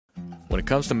When it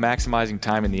comes to maximizing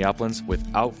time in the uplands,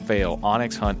 without fail,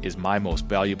 onX Hunt is my most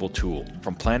valuable tool.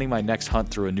 From planning my next hunt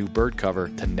through a new bird cover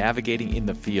to navigating in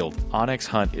the field, onX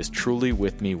Hunt is truly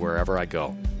with me wherever I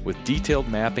go. With detailed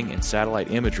mapping and satellite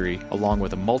imagery, along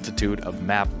with a multitude of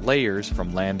map layers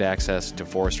from land access to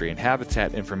forestry and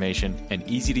habitat information, and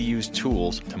easy-to-use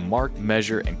tools to mark,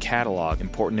 measure, and catalog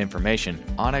important information,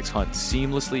 onX Hunt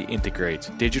seamlessly integrates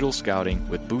digital scouting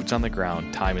with boots on the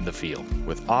ground time in the field.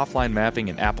 With offline mapping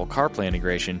and Apple CarPlay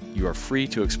integration, you are free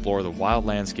to explore the wild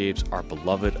landscapes our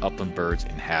beloved upland birds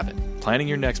inhabit. Planning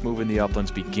your next move in the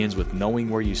uplands begins with knowing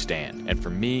where you stand, and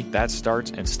for me, that starts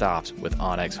and stops with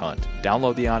onX Hunt.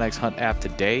 Download the onX Hunt app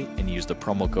today and use the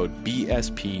promo code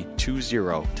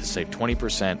BSP20 to save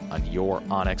 20% on your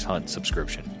onX Hunt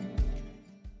subscription.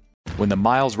 When the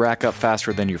miles rack up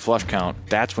faster than your flush count,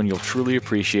 that's when you'll truly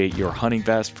appreciate your hunting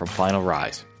vest from Final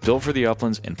Rise. Built for the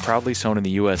uplands and proudly sewn in the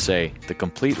USA, the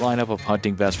complete lineup of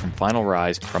hunting vests from Final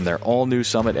Rise, from their all-new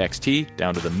Summit XT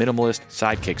down to the minimalist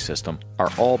Sidekick system,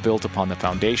 are all built upon the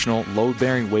foundational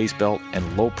load-bearing waist belt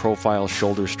and low-profile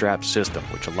shoulder strap system,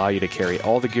 which allow you to carry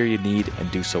all the gear you need and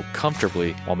do so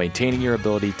comfortably while maintaining your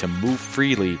ability to move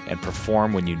freely and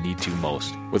perform when you need to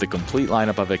most. With a complete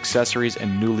lineup of accessories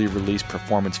and newly released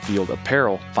performance field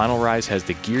apparel, Final Rise has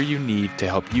the gear you need to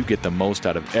help you get the most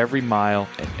out of every mile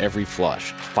and every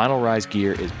flush. Final Rise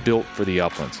gear is built for the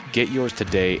uplands. Get yours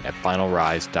today at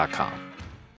finalrise.com.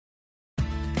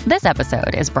 This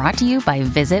episode is brought to you by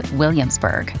Visit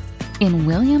Williamsburg. In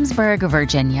Williamsburg,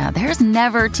 Virginia, there's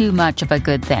never too much of a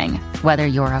good thing. Whether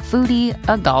you're a foodie,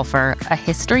 a golfer, a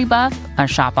history buff, a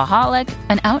shopaholic,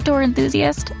 an outdoor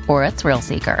enthusiast, or a thrill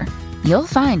seeker, you'll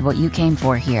find what you came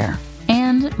for here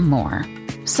and more.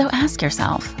 So ask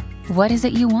yourself, what is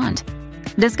it you want?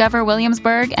 Discover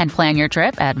Williamsburg and plan your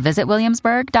trip at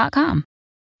visitwilliamsburg.com.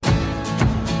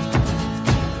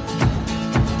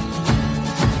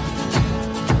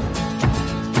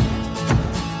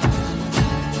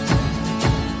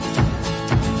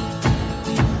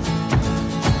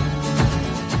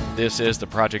 This is the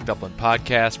Project Upland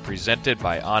podcast presented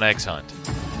by onX Hunt.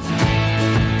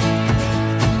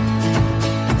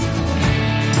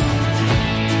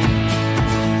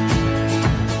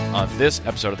 On this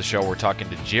episode of the show, we're talking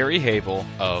to Jerry Havel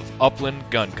of Upland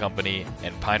Gun Company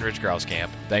and Pine Ridge Grouse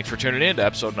Camp. Thanks for tuning in to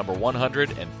episode number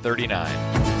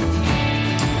 139.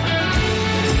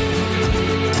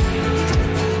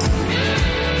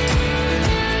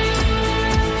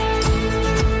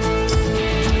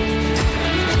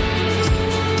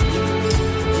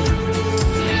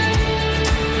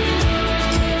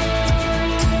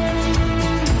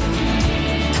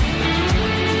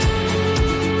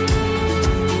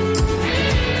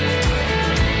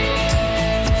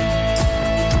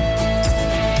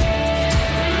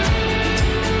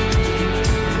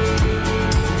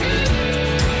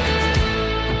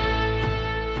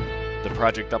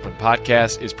 Project Upland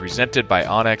podcast is presented by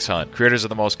onX Hunt, creators of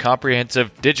the most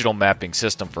comprehensive digital mapping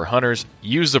system for hunters.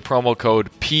 Use the promo code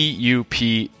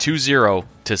PUP20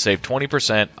 to save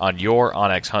 20% on your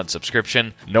onX Hunt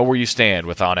subscription. Know where you stand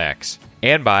with onX.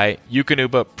 And by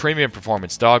Eukanuba Premium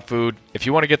Performance Dog Food. If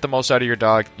you want to get the most out of your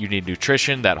dog, you need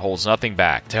nutrition that holds nothing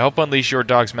back. To help unleash your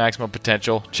dog's maximum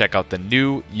potential, check out the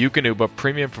new Eukanuba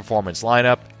Premium Performance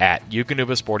lineup at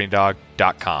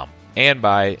eukanubasportingdog.com. And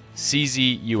by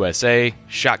CZ USA,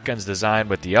 shotguns designed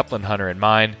with the upland hunter in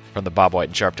mind, from the Bob White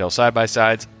and Sharptail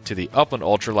side-by-sides to the Upland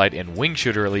Ultralight and Wing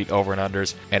Shooter Elite over and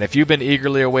unders. And if you've been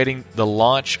eagerly awaiting the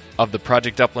launch of the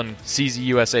Project Upland CZ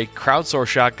USA crowdsource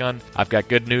shotgun, I've got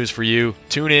good news for you.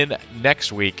 Tune in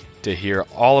next week to hear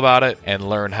all about it and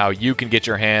learn how you can get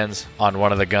your hands on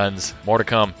one of the guns. More to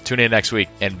come. Tune in next week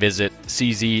and visit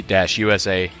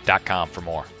cz-usa.com for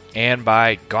more. And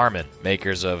by Garmin,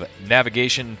 makers of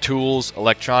navigation tools,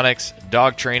 electronics,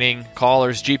 dog training,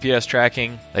 collars, GPS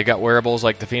tracking. They got wearables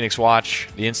like the Phoenix Watch,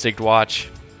 the Instinct Watch.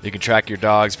 You can track your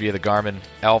dogs via the Garmin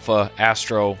Alpha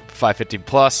Astro 550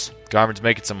 Plus. Garmin's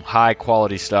making some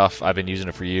high-quality stuff. I've been using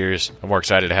it for years, and we're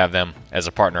excited to have them as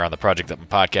a partner on the Project Upland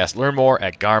podcast. Learn more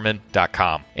at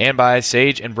Garmin.com. And by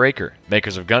Sage and Breaker,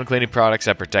 makers of gun cleaning products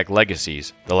that protect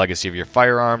legacies. The legacy of your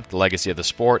firearm, the legacy of the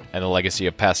sport, and the legacy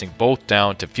of passing both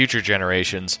down to future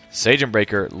generations. Sage and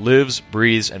Breaker lives,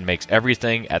 breathes, and makes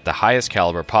everything at the highest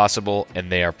caliber possible, and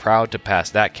they are proud to pass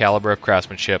that caliber of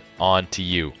craftsmanship on to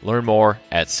you. Learn more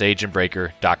at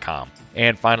sageandbreaker.com.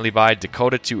 And finally by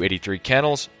Dakota 283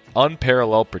 Kennels,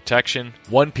 unparalleled protection,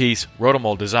 one-piece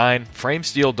rotomold design, frame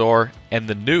steel door, and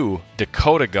the new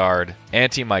Dakota Guard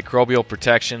antimicrobial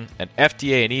protection, an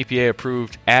FDA and EPA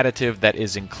approved additive that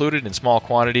is included in small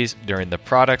quantities during the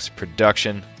product's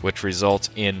production, which results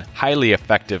in highly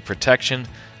effective protection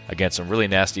against some really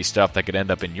nasty stuff that could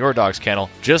end up in your dog's kennel.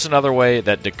 Just another way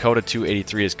that Dakota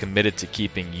 283 is committed to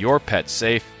keeping your pet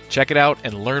safe. Check it out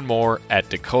and learn more at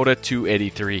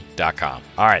Dakota283.com.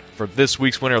 All right, for this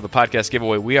week's winner of the podcast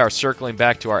giveaway, we are circling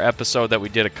back to our episode that we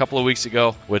did a couple of weeks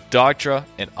ago with Dogtra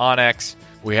and Onix.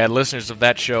 We had listeners of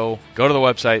that show go to the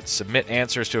website, submit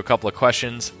answers to a couple of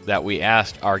questions that we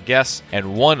asked our guests,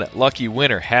 and one lucky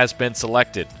winner has been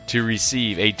selected to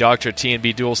receive a Dogtra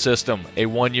T&B Dual System, a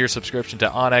 1-year subscription to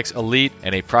Onix Elite,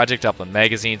 and a Project Upland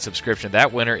magazine subscription.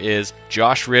 That winner is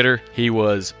Josh Ritter. He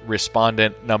was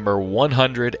respondent number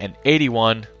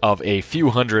 181 of a few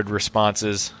hundred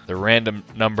responses. The random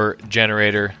number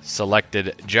generator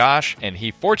selected Josh, and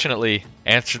he fortunately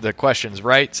answered the questions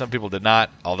right. Some people did not,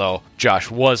 although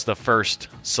Josh was the first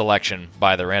selection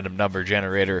by the random number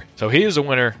generator. So he is a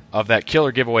winner of that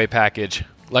killer giveaway package.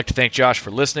 I'd like to thank Josh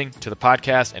for listening to the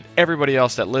podcast and everybody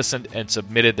else that listened and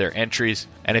submitted their entries.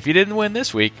 And if you didn't win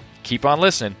this week, keep on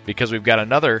listening because we've got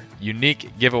another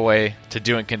unique giveaway to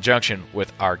do in conjunction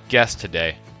with our guest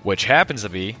today, which happens to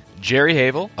be Jerry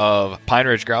Havel of Pine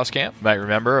Ridge Grouse Camp. You might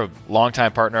remember, a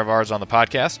longtime partner of ours on the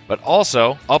podcast, but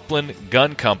also Upland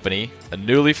Gun Company, a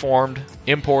newly formed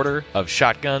importer of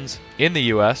shotguns in the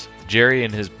U.S. Jerry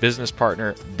and his business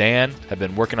partner, Dan, have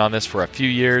been working on this for a few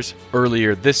years.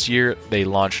 Earlier this year, they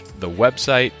launched the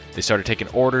website. They started taking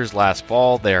orders last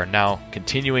fall. They are now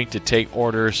continuing to take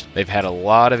orders. They've had a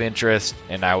lot of interest,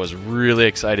 and I was really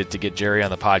excited to get Jerry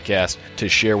on the podcast to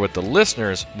share with the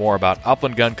listeners more about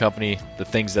Upland Gun Company, the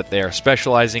things that they are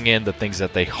specializing in, the things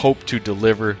that they hope to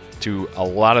deliver to a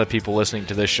lot of the people listening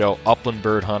to this show, upland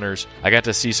bird hunters. I got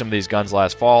to see some of these guns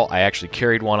last fall. I actually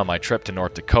carried one on my trip to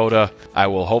North Dakota. I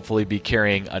will hopefully be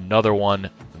carrying another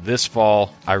one this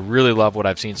fall. I really love what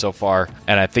I've seen so far,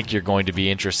 and I think you're going to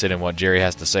be interested in what Jerry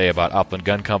has to say about Upland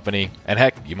Gun Company. And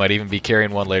heck, you might even be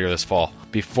carrying one later this fall.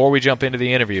 Before we jump into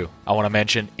the interview, I want to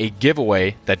mention a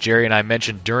giveaway that Jerry and I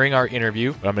mentioned during our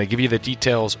interview, but I'm going to give you the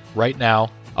details right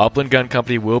now. Upland Gun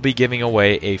Company will be giving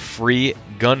away a free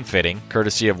gun fitting,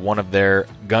 courtesy of one of their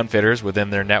gun fitters within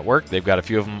their network. They've got a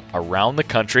few of them around the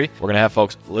country. We're going to have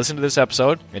folks listen to this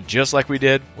episode, and just like we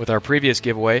did with our previous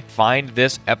giveaway, find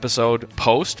this episode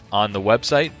post on the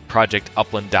website,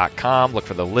 projectupland.com. Look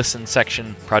for the listen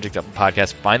section, Project Upland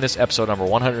Podcast. Find this episode number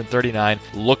 139.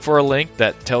 Look for a link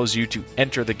that tells you to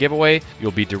enter the giveaway.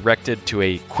 You'll be directed to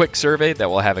a quick survey that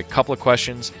will have a couple of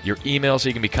questions, your email so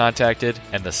you can be contacted,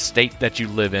 and the state that you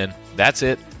live in. That's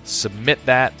it. Submit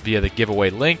that via the giveaway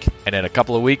link, and in a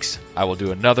couple of weeks, I will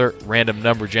do another random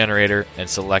number generator and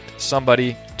select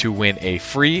somebody to win a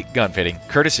free gun fitting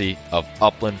courtesy of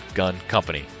Upland Gun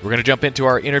Company. We're going to jump into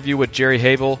our interview with Jerry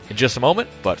Havel in just a moment,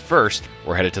 but first,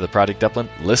 we're headed to the Project Upland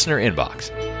listener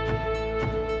inbox.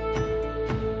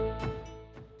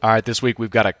 All right, this week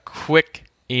we've got a quick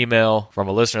email from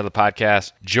a listener of the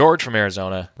podcast. George from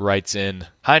Arizona writes in,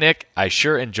 "Hi Nick, I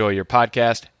sure enjoy your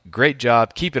podcast. Great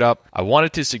job. Keep it up. I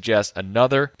wanted to suggest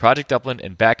another Project Upland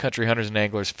and Backcountry Hunters and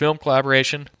Anglers film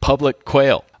collaboration, Public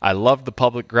Quail. I love the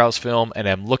Public Grouse film and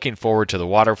am looking forward to the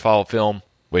Waterfowl film,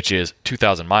 which is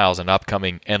 2,000 Miles, an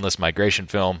upcoming endless migration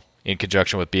film in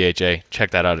conjunction with BHA. Check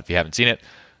that out if you haven't seen it."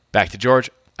 Back to George.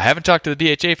 I haven't talked to the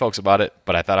BHA folks about it,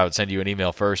 but I thought I would send you an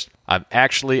email first. I'm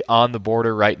actually on the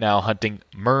border right now hunting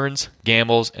Merns,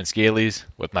 Gambles, and Scalies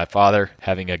with my father,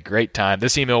 having a great time.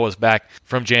 This email was back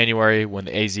from January when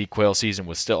the AZ quail season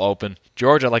was still open.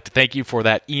 George, I'd like to thank you for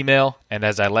that email, and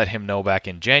as I let him know back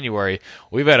in January,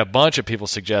 we've had a bunch of people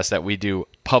suggest that we do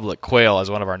Public Quail as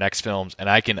one of our next films, and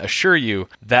I can assure you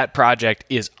that project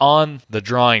is on the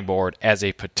drawing board as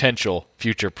a potential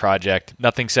future project.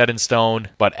 Nothing set in stone,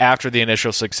 but after the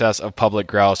initial success of Public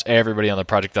Grouse, everybody on the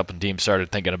Project Upland team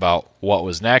started thinking about what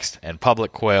was next, and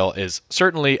Public Quail is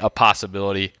certainly a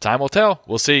possibility. Time will tell.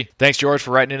 We'll see. Thanks, George,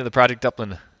 for writing into the Project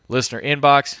Upland listener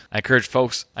inbox. I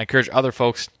encourage other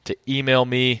folks to email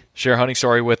me, share a hunting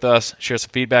story with us, share some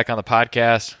feedback on the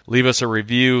podcast, leave us a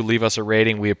review, leave us a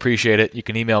rating. We appreciate it. You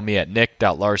can email me at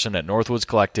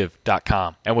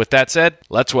nick.larson@northwoodscollective.com. And with that said,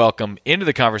 let's welcome into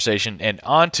the conversation and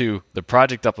onto the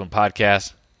Project Upland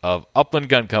podcast of Upland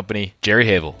Gun Company, Jerry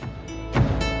Havel.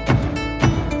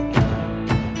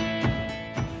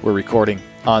 We're recording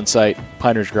on-site,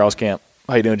 Pine Ridge Grouse Camp.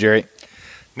 How you doing, Jerry?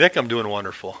 Nick, I'm doing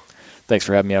wonderful. Thanks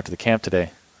for having me out to the camp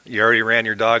today. You already ran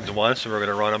your dogs once, and we're going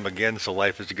to run them again, so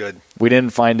life is good. We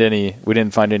didn't find any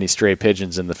stray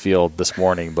pigeons in the field this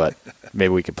morning, but maybe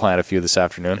we could plant a few this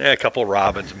afternoon. Yeah, a couple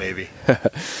robins maybe.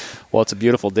 Well, it's a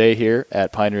beautiful day here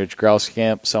at Pine Ridge Grouse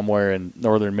Camp, somewhere in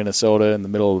northern Minnesota, in the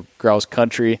middle of grouse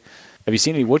country. Have you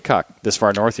seen any woodcock this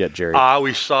far north yet, Jerry?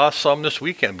 We saw some this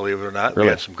weekend, believe it or not. Really? We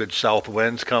had some good south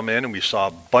winds come in, and we saw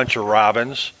a bunch of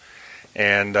robins.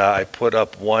 And I put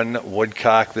up one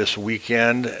woodcock this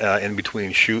weekend in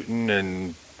between shooting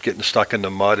and getting stuck in the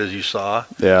mud, as you saw.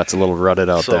 Yeah, it's a little rutted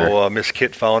out there. So Miss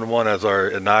Kit found one as our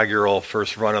inaugural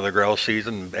first run of the grouse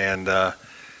season and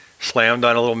slammed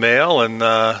on a little male and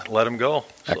let him go.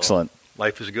 So excellent.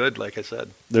 Life is good, like I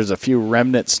said. There's a few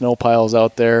remnant snow piles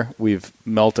out there. We've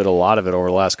melted a lot of it over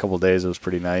the last couple of days. It was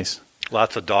pretty nice.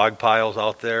 Lots of dog piles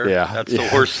out there. Yeah. That's the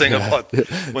worst thing about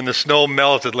when the snow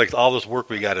melts. It's like all this work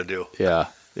we got to do. Yeah.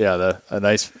 Yeah, a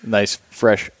nice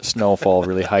fresh snowfall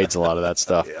really hides a lot of that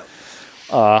stuff. Yeah.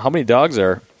 How many dogs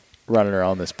are running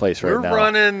around this place right now? We're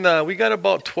running, we got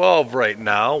about 12 right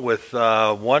now with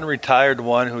one retired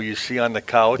one who you see on the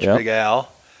couch, Big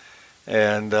Al.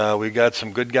 And we got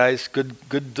some good guys,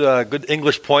 good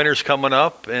English pointers coming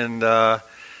up. And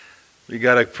we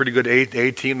got a pretty good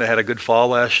A team that had a good fall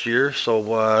last year.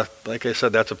 So, like I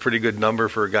said, that's a pretty good number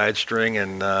for a guide string.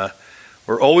 And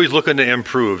we're always looking to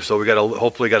improve. So we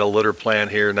hopefully got a litter plan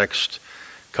here next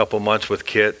couple months with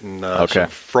Kit and some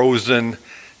frozen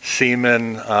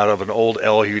semen out of an old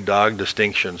LU dog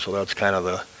distinction. So that's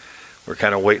we're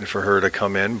kind of waiting for her to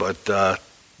come in. But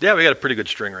yeah, we got a pretty good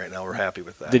string right now. We're happy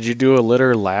with that. Did you do a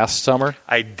litter last summer?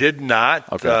 I did not,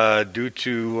 due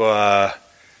to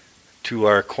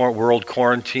our world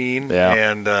quarantine,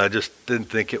 and just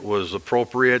didn't think it was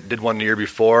appropriate. Did one the year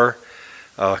before.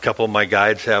 A couple of my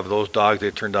guides have those dogs.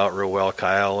 They turned out real well,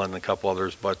 Kyle and a couple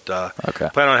others. But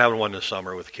plan on having one this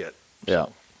summer with Kit. Yeah,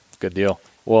 good deal.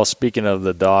 Well, speaking of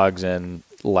the dogs and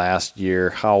last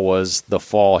year, how was the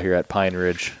fall here at Pine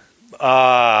Ridge?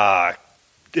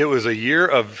 It was a year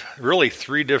of really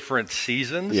 3 different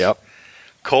seasons. Yep.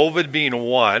 COVID being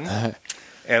one,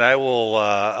 and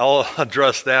I'll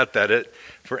address that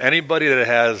for anybody that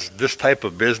has this type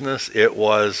of business, it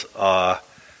was a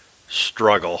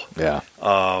struggle. Yeah.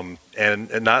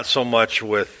 And not so much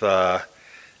with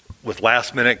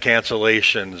last minute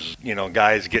cancellations,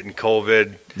 guys getting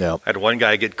COVID. Yep. I had one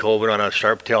guy get COVID on a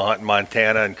sharp-tail hunt in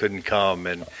Montana and couldn't come,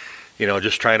 and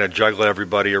just trying to juggle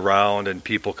everybody around and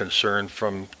people concerned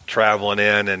from traveling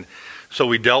in. And so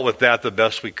we dealt with that the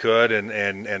best we could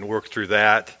and worked through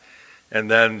that. And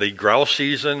then the grouse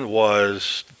season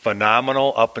was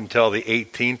phenomenal up until the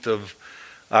 18th of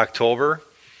October.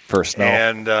 First snow.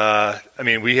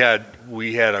 And, we had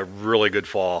a really good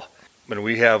fall.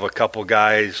 We have a couple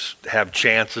guys have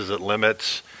chances at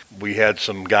limits. We had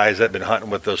some guys that have been hunting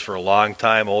with us for a long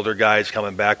time, older guys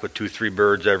coming back with 2-3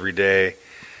 birds every day.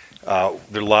 There are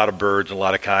a lot of birds and a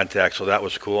lot of contact, so that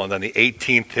was cool. And then the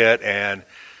 18th hit, and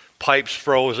pipes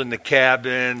froze in the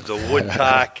cabins. The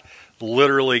woodcock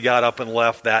literally got up and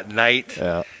left that night.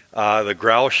 Yeah. The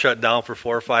grouse shut down for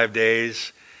 4 or 5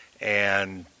 days,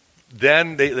 and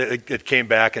then it came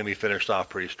back, and we finished off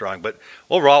pretty strong. But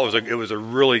overall, it was a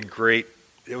great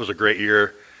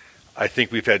year. I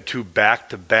think we've had 2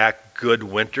 back-to-back good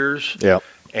winters. Yeah.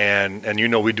 And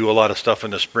we do a lot of stuff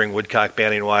in the spring woodcock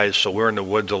banding wise, so we're in the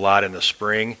woods a lot in the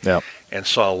spring. Yep. And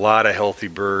saw a lot of healthy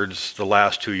birds the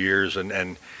last 2 years. And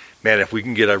man, if we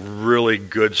can get a really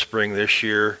good spring this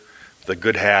year, the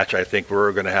good hatch, I think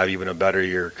we're going to have even a better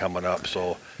year coming up.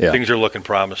 So things are looking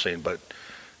promising. But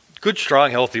good,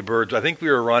 strong, healthy birds. I think we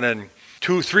were running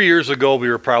 2-3 years ago, we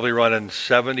were probably running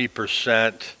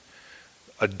 70%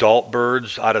 adult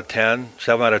birds out of 10.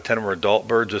 7 out of 10 were adult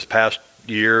birds. This past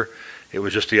year, it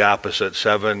was just the opposite,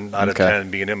 7 out of 10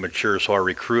 being immature, so our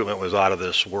recruitment was out of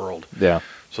this world. Yeah.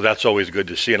 So that's always good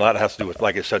to see, and a lot has to do with,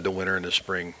 like I said, the winter and the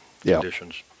spring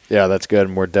conditions. Yeah, that's good,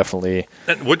 and we're definitely...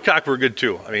 And woodcock were good,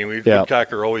 too.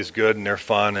 Woodcock are always good, and they're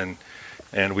fun,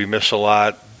 and we miss a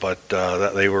lot, but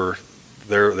their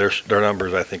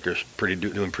numbers, I think, are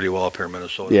doing pretty well up here in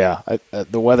Minnesota. Yeah,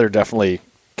 the weather definitely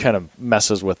kind of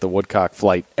messes with the woodcock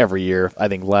flight every year. I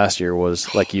think last year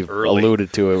was, like you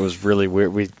alluded to, it was really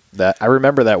weird. I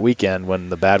remember that weekend when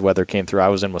the bad weather came through. I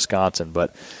was in Wisconsin,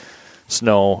 but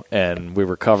snow, and we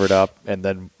were covered up, and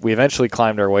then we eventually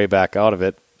climbed our way back out of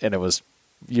it, and it was...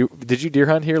 Did you deer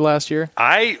hunt here last year?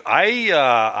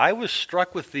 I was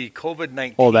struck with the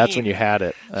COVID-19. Oh, that's when you had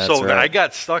it. That's right. I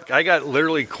got stuck. I got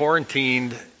literally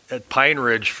quarantined at Pine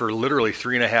Ridge for literally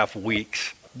 3.5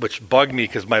 weeks, which bugged me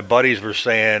because my buddies were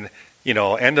saying,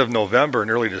 end of November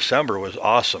and early December was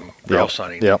awesome grouse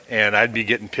hunting. Yep. And I'd be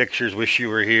getting pictures, wish you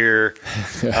were here,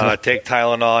 take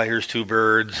Tylenol, here's 2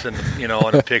 birds, and,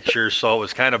 and a picture. So it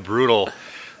was kind of brutal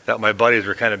that my buddies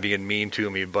were kind of being mean to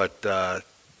me, but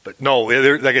no,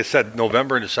 like I said,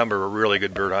 November and December were really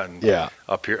good bird hunting. Yeah.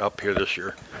 up here this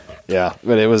year. Yeah,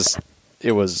 but it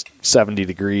was 70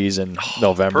 degrees in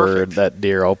November, perfect. That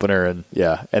deer opener, and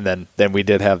then we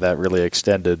did have that really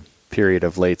extended period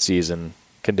of late season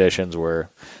conditions where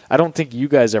I don't think you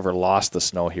guys ever lost the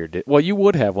snow here. Well, you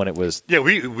would have when it was. Yeah,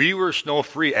 we were snow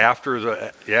free after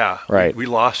the right. We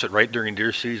lost it right during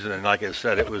deer season, and like I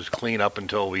said, it was clean up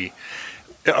until we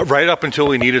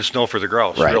needed snow for the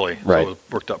grouse. Right, really, right. So it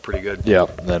worked out pretty good. Yeah.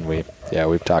 Then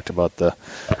we've talked about the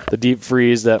deep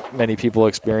freeze that many people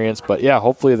experience, but yeah,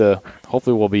 hopefully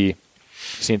we'll be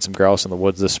seeing some grouse in the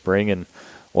woods this spring, and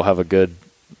we'll have a good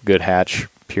hatch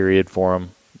period for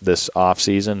them this off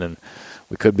season, and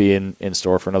we could be in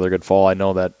store for another good fall. I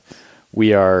know that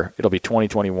it'll be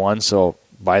 2021, so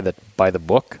by the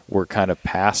book, we're kind of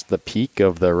past the peak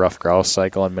of the rough grouse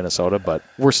cycle in Minnesota, but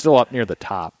we're still up near the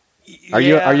top. Are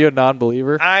you a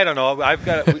non-believer? I don't know. I've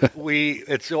got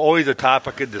it's always a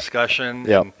topic of discussion.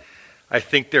 Yep. And I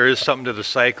think there is something to the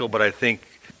cycle, but I think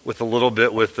with a little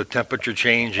bit with the temperature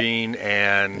changing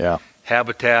and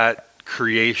habitat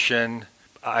creation,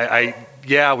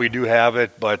 we do have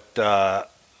it, but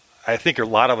I think a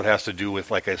lot of it has to do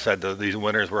with, like I said, these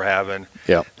winters we're having,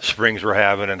 springs we're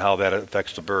having, and how that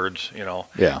affects the birds.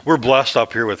 We're blessed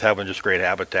up here with having just great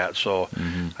habitat, so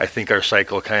I think our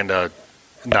cycle kind of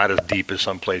not as deep as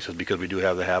some places because we do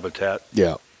have the habitat.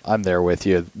 Yeah, I'm there with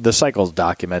you. The cycle's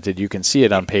documented. You can see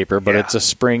it on paper, but it's a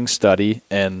spring study,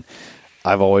 and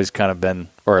I've always kind of been,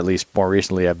 or at least more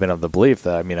recently, I've been of the belief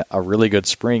that, a really good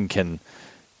spring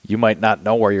you might not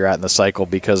know where you're at in the cycle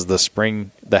because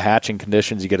the hatching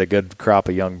conditions, you get a good crop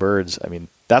of young birds.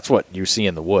 That's what you see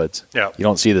in the woods. Yeah. You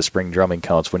don't see the spring drumming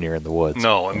counts when you're in the woods.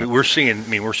 No, we're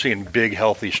seeing big,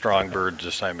 healthy, strong birds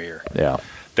this time of year. Yeah.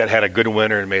 That had a good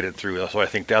winter and made it through. So I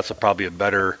think that's probably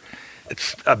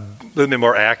it's a little bit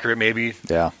more accurate maybe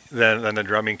than the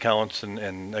drumming counts.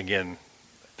 And again,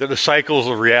 the cycle's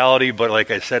a reality, but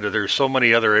like I said, there's so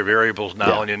many other variables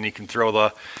now, and then you can throw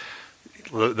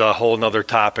the whole nother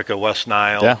topic of West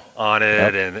Nile on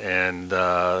it, and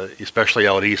especially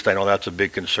out east. I know that's a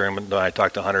big concern when I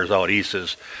talk to hunters out east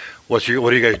is, what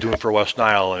are you guys doing for West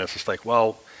Nile? And it's just like,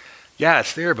 well, yeah,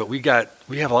 it's there, but we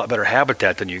have a lot better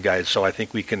habitat than you guys, so I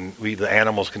think the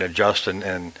animals can adjust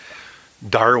and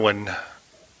Darwin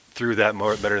through that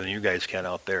more better than you guys can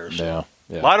out there. So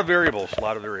a lot of variables.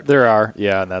 There are,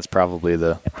 and that's probably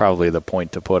the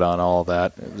point to put on all of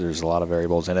that. There's a lot of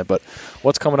variables in it. But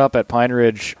what's coming up at Pine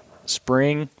Ridge?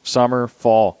 Spring, summer,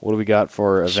 fall. What do we got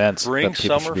for events that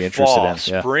people should be interested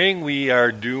in? Spring, we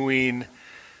are doing.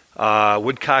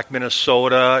 Woodcock,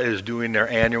 Minnesota is doing their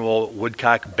annual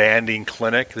Woodcock Banding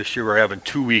Clinic. This year we're having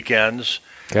 2 weekends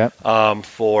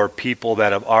for people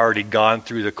that have already gone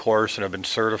through the course and have been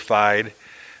certified.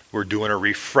 We're doing a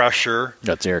refresher.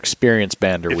 That's your experienced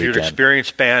bander weekend. If you're an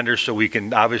experienced bander, so we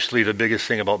can, obviously the biggest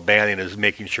thing about banding is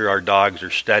making sure our dogs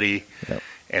are steady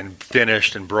and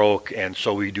finished and broke. And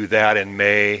so we do that in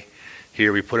May.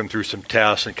 Here we put them through some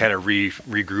tests and kind of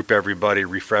regroup everybody,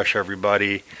 refresh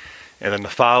everybody. And then the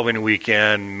following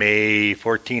weekend, May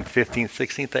 14th, 15th,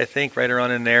 16th, I think, right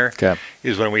around in there,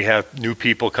 is when we have new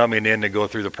people coming in to go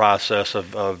through the process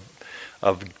of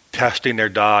testing their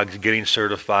dogs, getting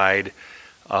certified.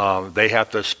 They have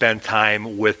to spend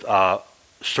time with a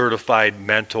certified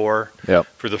mentor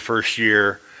for the first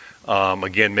year.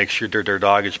 Again, make sure their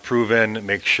dog is proven,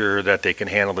 make sure that they can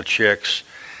handle the chicks,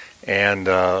 and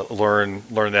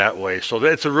learn that way. So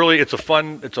it's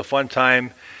a fun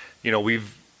time.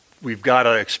 We've got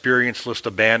an experience list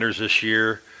of banders this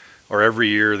year, or every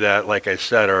year, that, like I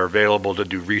said, are available to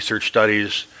do research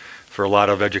studies for a lot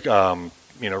of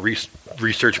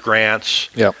research grants.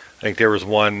 Yep. I think there was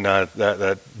one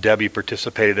that Debbie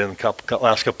participated in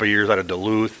last couple of years out of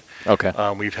Duluth. Okay.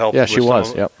 We've helped. Yeah, she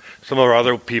was. Some of our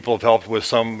other people have helped with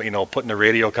some, putting the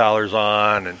radio collars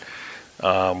on,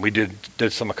 and we did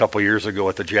some a couple of years ago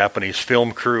with the Japanese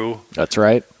film crew. That's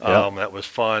right. That was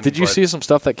fun. Did you see some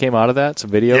stuff that came out of that? Some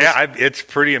videos? Yeah, it's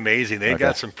pretty amazing. They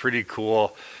got some pretty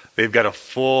cool. They've got a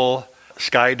full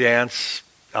sky dance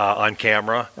on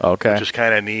camera. Okay. Which is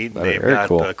kind of neat. They've got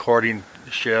the accordion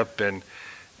ship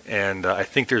and I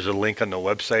think there's a link on the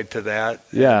website to that.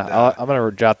 Yeah, and, I'm going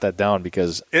to jot that down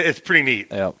because it's pretty neat.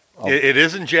 Yeah, it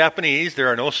is in Japanese. There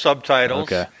are no subtitles.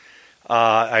 Okay.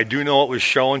 I do know it was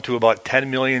shown to about 10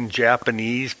 million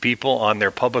Japanese people on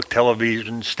their public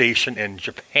television station in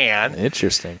Japan.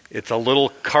 Interesting. It's a little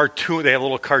cartoon. They have a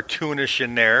little cartoonish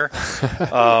in there.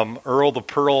 Earl the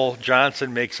Pearl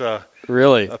Johnson makes a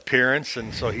appearance,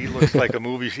 and so he looks like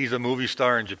he's a movie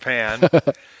star in Japan.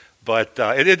 But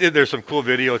there's some cool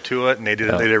video to it, and they did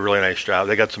a really nice job.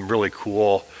 They got some really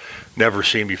cool, never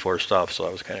seen before stuff, so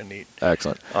that was kind of neat.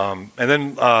 Excellent. And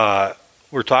then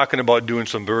we're talking about doing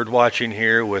some bird watching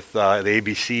here with the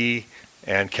ABC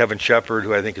and Kevin Shepard,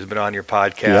 who I think has been on your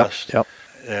podcast. Yep.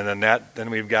 And then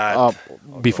we've got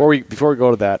before we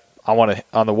go to that, I want to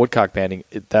on the woodcock banding.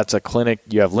 That's a clinic.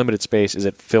 You have limited space. Is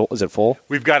it full?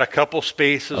 We've got a couple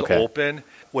spaces open.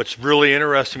 What's really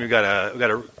interesting, we've got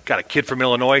a kid from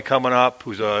Illinois coming up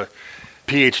who's a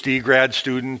PhD grad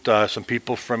student. Some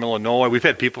people from Illinois. We've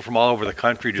had people from all over the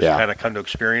country just kind of come to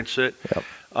experience it. Yep.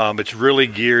 It's really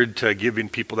geared to giving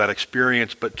people that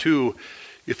experience. But two,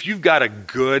 if you've got a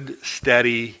good,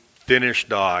 steady, finished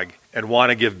dog and want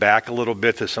to give back a little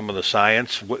bit to some of the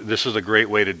science, this is a great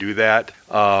way to do that.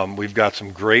 We've got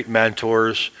some great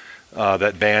mentors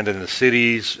that band in the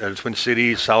cities, Twin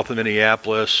Cities, south of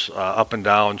Minneapolis, up and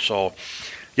down. So,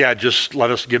 yeah, just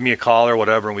give me a call or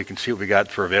whatever, and we can see what we got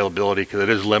for availability because it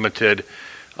is limited.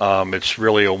 It's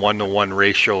really a 1-to-1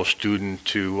 ratio student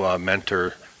to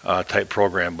mentor type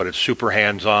program, but it's super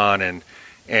hands-on,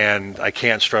 and I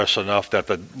can't stress enough that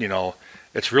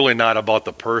it's really not about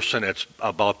the person, it's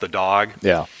about the dog.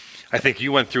 Yeah. I think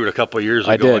you went through it a couple of years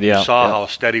ago, and you saw how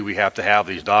steady we have to have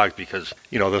these dogs because,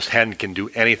 this hen can do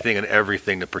anything and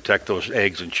everything to protect those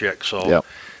eggs and chicks. So,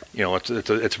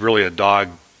 it's really a dog.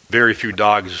 Very few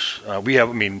dogs. I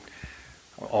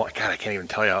can't even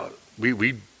tell you.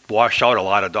 We wash out a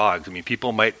lot of dogs. I mean,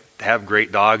 people might have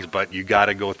great dogs, but you got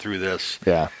to go through this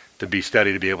to be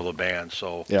steady to be able to band.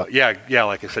 So,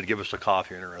 like I said, give us a call if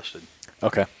you're interested.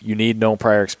 Okay. You need no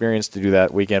prior experience to do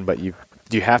that weekend, but do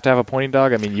you have to have a pointing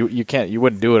dog? I mean, you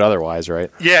wouldn't do it otherwise, right?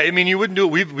 Yeah, I mean, you wouldn't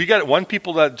do it. We got one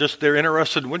people that they're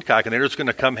interested in woodcock, and they're just going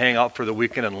to come hang out for the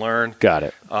weekend and learn. Got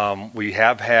it. We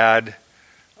have had,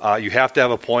 you have to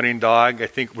have a pointing dog. I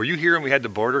think, were you here when we had the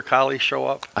border collie show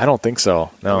up? I don't think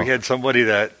so, no. We had somebody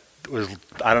that was,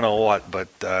 I don't know what, but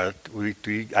I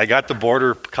got the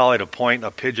border collie to point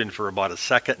a pigeon for about a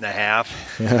second and a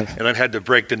half, and then had to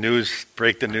break the news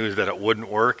that it wouldn't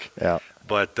work. Yeah.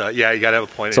 But, you got to have a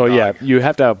pointing dog. So, yeah, you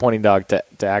have to have a pointing dog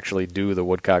to actually do the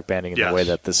woodcock banding in the way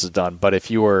that this is done. But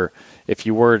if you were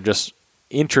just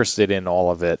interested in all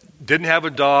of it. Didn't have a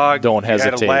dog. Don't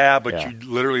hesitate. You had a lab, but you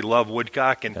literally love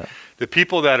woodcock. And the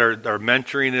people that are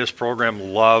mentoring this program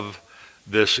love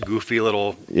this goofy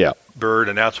little bird,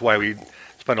 and that's why we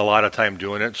spend a lot of time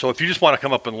doing it. So if you just want to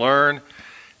come up and learn,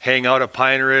 hang out at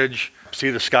Pine Ridge, see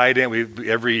the sky dance.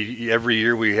 Every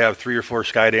year we have 3 or 4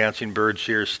 sky dancing birds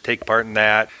here. So take part in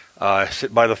that.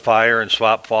 Sit by the fire and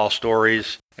swap fall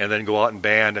stories, and then go out and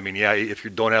band. I mean, if you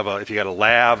got a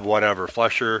lab, whatever,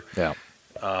 flusher,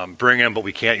 bring them, but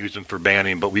we can't use them for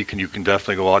banding. But you can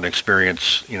definitely go out and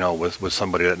experience, with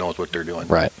somebody that knows what they're doing.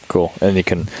 Right, cool. And you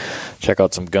can check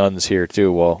out some guns here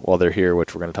too while they're here,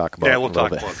 which we're going to talk about. Yeah, we'll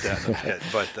talk about that.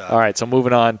 But all right, so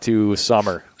moving on to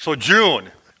summer. So June,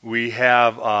 we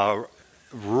have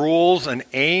rules and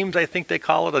aims. I think they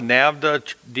call it a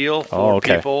NAVHDA deal for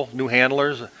people, new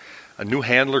handlers. A new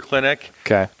handler clinic.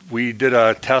 Okay. We did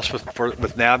a test with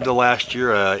NAVHDA last year,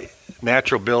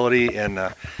 naturability and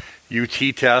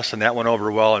UT test, and that went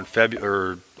over well in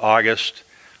August.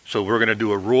 So we're going to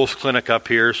do a rules clinic up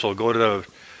here. So go to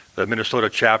the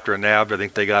Minnesota chapter of NAVHDA. I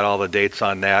think they got all the dates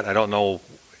on that. I don't know.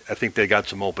 I think they got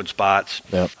some open spots.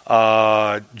 Yep.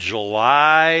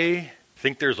 July, I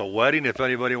think there's a wedding. If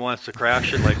anybody wants to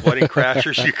crash it, like Wedding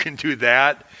Crashers, you can do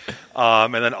that.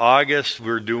 And then August,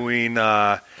 we're doing...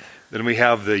 then we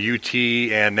have the UT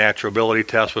and naturability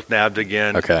test with NAVHDA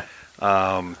again. Okay.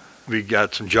 We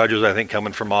got some judges, I think,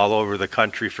 coming from all over the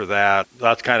country for that.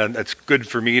 It's good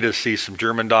for me to see some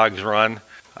German dogs run.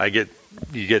 You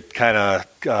get kind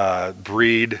of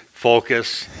breed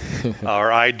focus,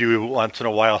 or I do once in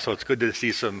a while. So it's good to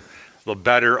see the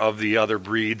better of the other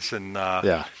breeds. And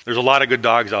there's a lot of good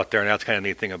dogs out there, and that's kind of the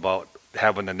neat thing about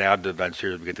having the NAVHDA events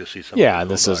here. We get to see some. Yeah, and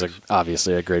this is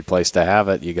obviously a great place to have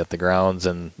it. You got the grounds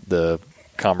and the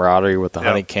camaraderie with the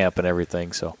hunting camp and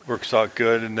everything. So works out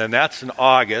good. And then that's in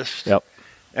August. Yep.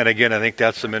 And again, I think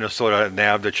that's the Minnesota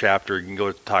NAVHDA chapter. You can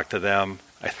go talk to them.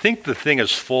 I think the thing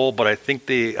is full, but I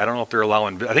don't know if they're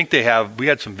allowing. I think we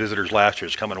had some visitors last year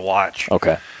to come and watch.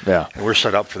 Okay. Yeah. And we're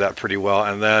set up for that pretty well.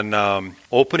 And then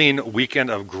opening weekend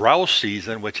of grouse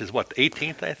season, which is the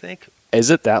 18th, I think. Is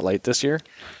it that late this year?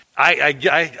 I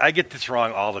get this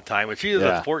wrong all the time. It's either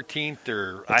the 14th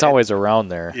or... It's always around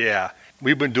there. Yeah.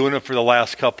 We've been doing it for the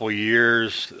last couple of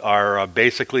years.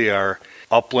 Basically our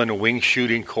upland wing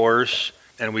shooting course,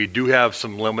 and we do have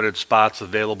some limited spots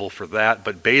available for that.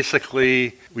 But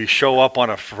basically, we show up on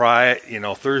a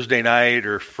Thursday night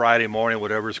or Friday morning,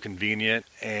 whatever's convenient,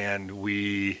 and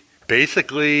we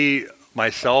basically,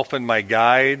 myself and my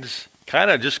guides, kind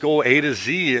of just go A to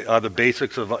Z, the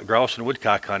basics of grouse and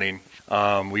woodcock hunting.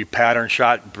 We pattern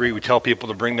shot breed. We tell people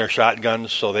to bring their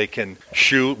shotguns so they can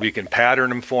shoot. We can pattern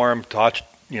them for them.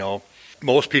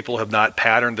 Most people have not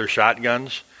patterned their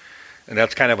shotguns, and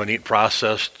that's kind of a neat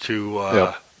process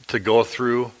to go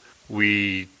through.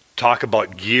 We talk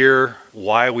about gear,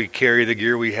 why we carry the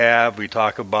gear we have. We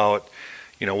talk about,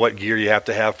 what gear you have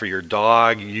to have for your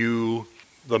dog.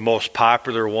 The most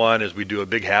popular one is we do a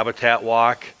big habitat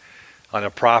walk on a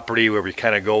property where we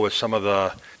kind of go with some of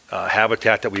the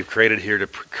habitat that we've created here to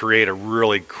create a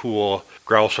really cool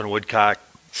grouse and woodcock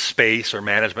space or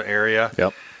management area.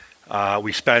 Yep.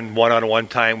 We spend one-on-one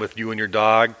time with you and your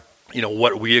dog.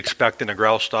 What we expect in a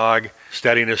grouse dog,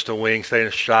 steadiness to wing,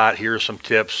 steadiness to shot. Here are some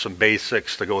tips, some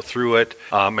basics to go through it.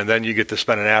 And then you get to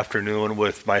spend an afternoon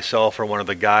with myself or one of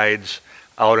the guides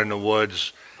out in the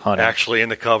woods, hunting. Actually in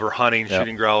the cover, hunting, Yep.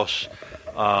 shooting grouse.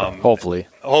 Hopefully.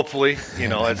 It's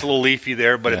a little leafy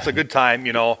there, but it's a good time,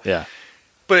 Yeah.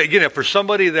 But again, for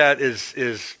somebody that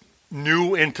is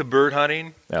new into bird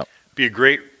hunting, Yep. be a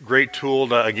great tool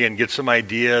to, again, get some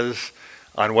ideas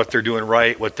on what they're doing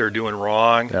right, what they're doing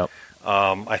wrong. Yep.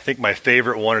 I think my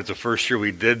favorite one is the first year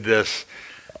we did this.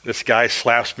 This guy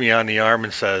slaps me on the arm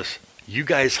and says, "You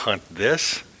guys hunt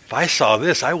this? If I saw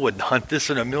this, I wouldn't hunt this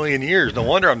in a million years. No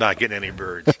wonder I'm not getting any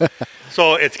birds."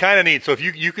 So it's kind of neat. So if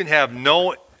you can have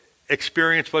no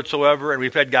experience whatsoever, and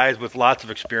we've had guys with lots of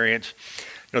experience,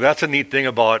 that's a neat thing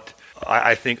about,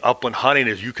 I think, upland hunting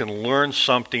is you can learn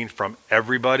something from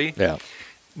everybody. Yeah.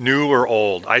 New or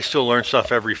old. I still learn stuff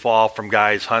every fall from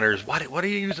guys, hunters. What are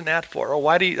you using that for? Or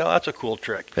why do you? Oh, that's a cool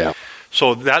trick. Yeah.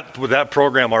 So with that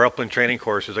program, our upland training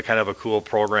course is a kind of a cool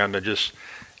program to just,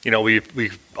 we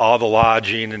all the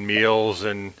lodging and meals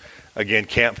and again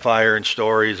campfire and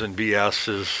stories and BS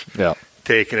is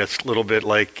taken. It's a little bit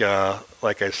like I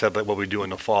said, like what we do in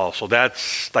the fall. So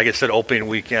that's, like I said, opening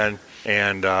weekend,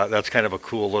 and that's kind of a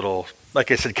cool little. Like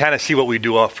I said, kind of see what we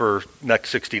do for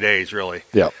next 60 days, really.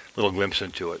 Yeah. Little glimpse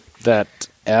into it. That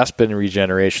aspen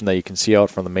regeneration that you can see out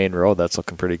from the main road, that's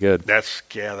looking pretty good. That's.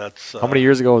 How many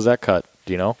years ago was that cut?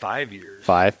 Do you know? 5 years.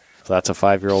 5? So that's a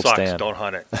 5-year-old Sucks. stand. Don't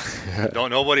hunt it.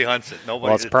 Nobody hunts it. Nobody.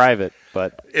 Well, it's private,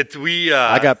 but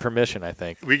I got permission, I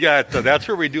think. We got. That's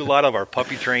where we do a lot of our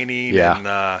puppy training.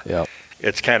 Yeah. And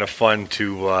it's kind of fun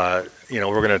to.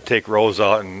 We're going to take Rose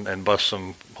out and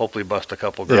hopefully bust a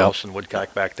couple grouse and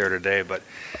woodcock back there today. But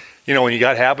when you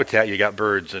got habitat, you got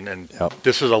birds, and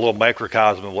this is a little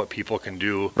microcosm of what people can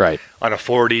do. Right. On a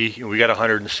 40, we got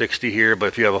 160 here, but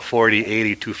if you have a 40,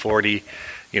 80, 240,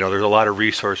 there's a lot of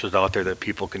resources out there that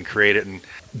people can create it. And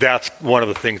that's one of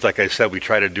the things, like I said, we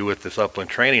try to do with this upland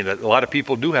training, that a lot of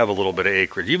people do have a little bit of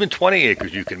acreage. Even 20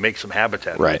 acres, you can make some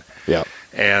habitat. Right. Yeah.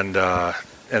 And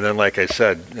then, like I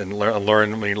said, and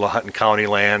learn hunting county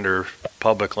land or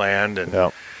public land,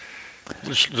 and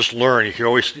just learn. You can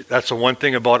always. That's the one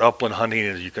thing about upland hunting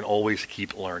is you can always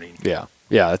keep learning. Yeah.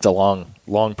 Yeah, it's a long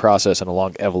process and a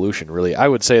long evolution, really. I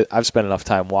would say I've spent enough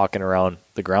time walking around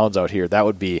the grounds out here. That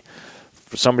would be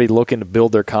for somebody looking to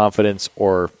build their confidence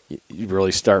or you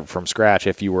really start from scratch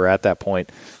if you were at that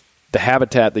point. The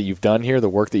habitat that you've done here, the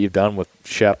work that you've done with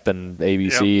Shep and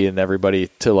ABC and everybody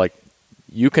to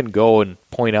you can go and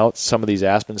point out some of these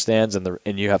aspen stands and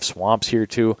you have swamps here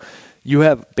too. You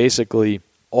have basically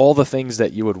all the things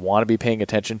that you would want to be paying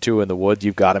attention to in the woods.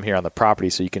 You've got them here on the property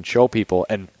so you can show people,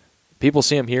 and people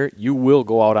see them here. You will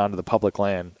go out onto the public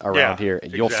land around here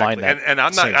and you'll find that. And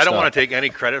I'm not, I don't want to take any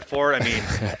credit for it. I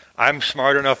mean, I'm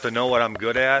smart enough to know what I'm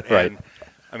good at. Right.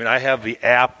 And I have the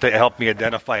app that helped me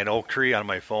identify an oak tree on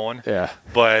my phone. Yeah.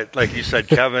 But like you said,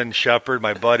 Kevin Shepard,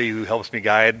 my buddy who helps me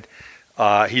guide,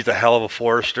 he's a hell of a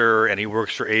forester, and he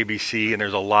works for ABC. And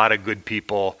there's a lot of good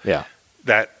people. Yeah.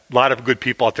 A lot of good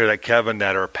people out there, like Kevin,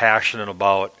 that are passionate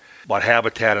about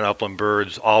habitat and upland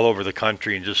birds all over the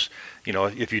country. And just,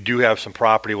 if you do have some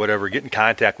property, whatever, get in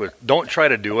contact with. Don't try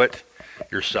to do it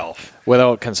yourself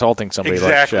without consulting somebody.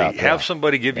 Exactly. Like Shep. Have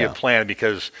somebody give you a plan,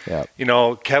 because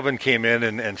Kevin came in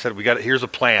and said, here's a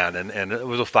plan, and it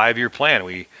was a 5-year plan.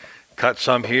 We cut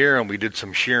some here and we did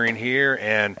some shearing here,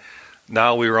 and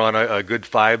now we were on a good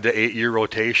 5 to 8 year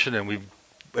rotation, and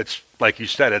it's like you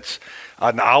said, it's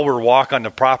an hour walk on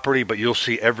the property, but you'll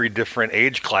see every different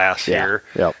age class here,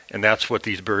 and that's what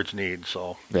these birds need.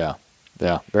 So yeah,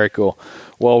 very cool.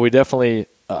 Well, we definitely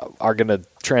are going to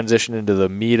transition into the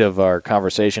meat of our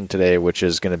conversation today, which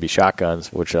is going to be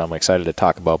shotguns, which I'm excited to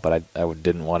talk about, but I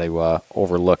didn't want to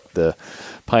overlook the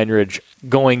Pine Ridge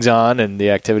goings on and the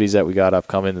activities that we got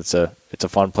upcoming. It's a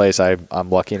fun place. I'm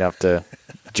lucky enough to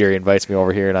Jerry invites me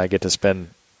over here, and I get to spend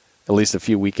at least a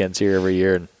few weekends here every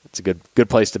year, and it's a good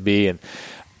place to be, and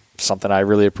something I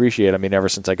really appreciate. I mean, ever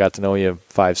since I got to know you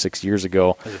 5-6 years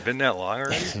ago. Has it been that long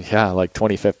already? Yeah, like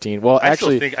 2015. Well, I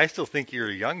still think you're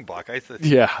a young buck.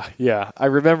 Yeah. I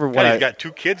remember when I got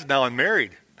 2 kids now and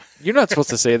married. You're not supposed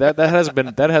to say that. That has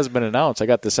been announced. I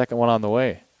got the second one on the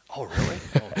way. Oh, really?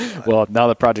 Oh, well, now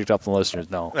the Project Upland listeners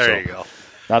know. There you go.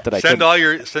 Not that I send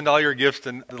all your gifts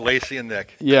to Lacey and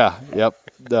Nick. Yeah. Yep.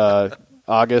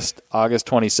 August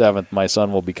 27th, my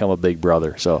son will become a big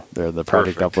brother. So the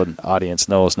Project Upland audience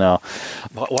knows now.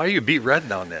 Why are you beat red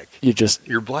now, Nick?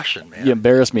 You're blushing, man. You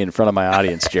embarrass me in front of my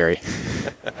audience, Jerry,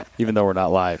 even though we're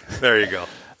not live. There you go.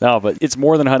 No, but it's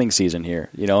more than hunting season here,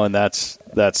 and that's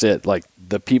it. Like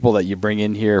the people that you bring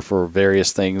in here for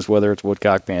various things, whether it's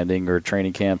woodcock banding or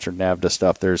training camps or NAVDA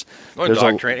stuff, there's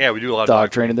dog training. Yeah, we do a lot of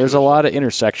dog training. There's a lot of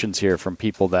intersections here from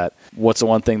people that what's the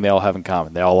one thing they all have in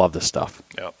common? They all love this stuff.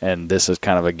 Yep. And this is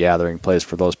kind of a gathering place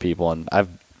for those people. And I've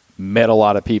met a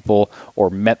lot of people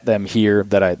or met them here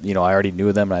that I already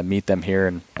knew them and I meet them here.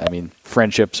 And I mean,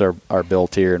 friendships are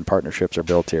built here and partnerships are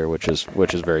built here, which is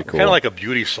very cool. Kind of like a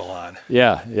beauty salon.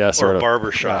 Yeah. Or a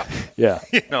barber shop. Yeah.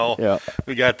 Yeah.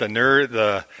 We got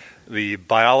the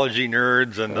biology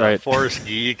nerds and the forest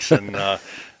geeks and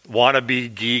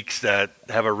wannabe geeks that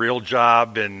have a real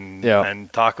job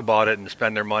and talk about it and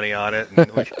spend their money on it. And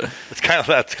that's kind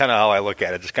of how I look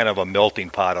at it. It's kind of a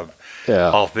melting pot of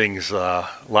all things. A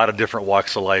lot of different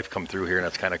walks of life come through here, and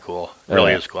that's kind of cool. It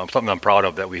really is cool. Something I'm proud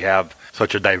of that we have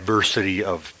such a diversity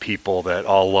of people that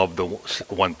all love the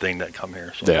one thing that come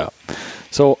here. So. Yeah.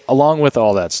 So along with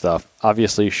all that stuff,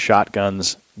 obviously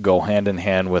shotguns go hand in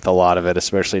hand with a lot of it,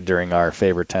 especially during our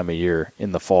favorite time of year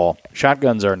in the fall.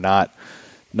 Shotguns are not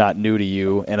new to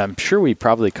you, and I'm sure we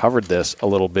probably covered this a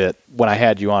little bit when I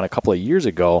had you on a couple of years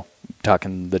ago,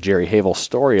 talking the Jerry Havel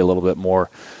story a little bit more.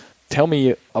 Tell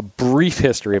me a brief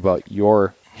history about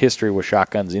your history with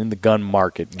shotguns in the gun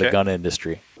market, the gun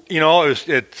industry.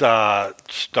 It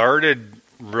started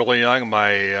really young.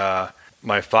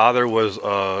 My father was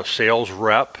a sales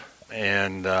rep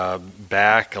and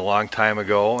back a long time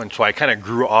ago, and so I kind of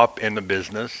grew up in the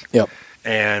business. Yep.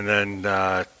 And then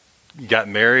got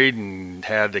married and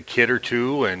had a kid or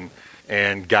two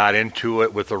and got into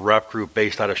it with a rep group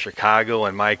based out of Chicago,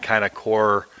 and my kind of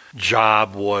core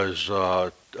job was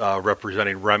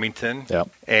representing Remington. Yep.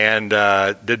 And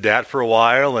did that for a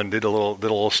while and did a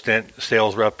little stint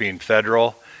sales rep being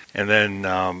Federal. And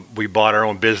then we bought our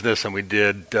own business and we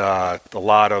did a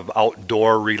lot of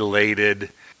outdoor related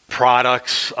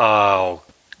products. We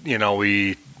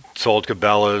sold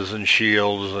Cabela's and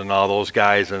Shields and all those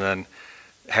guys, and then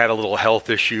had a little health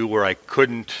issue where I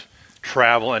couldn't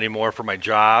travel anymore for my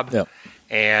job. Yep.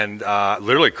 And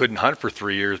literally couldn't hunt for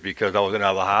 3 years because I was out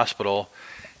of the hospital.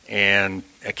 And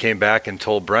I came back and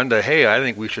told Brenda, hey, I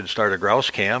think we should start a grouse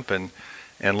camp. And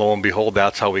lo and behold,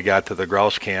 that's how we got to the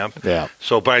grouse camp. Yeah.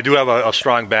 But I do have a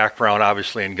strong background,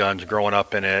 obviously, in guns, growing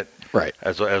up in it. Right.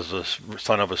 As a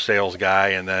son of a sales guy,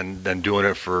 and then doing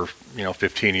it for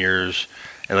 15 years,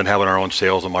 and then having our own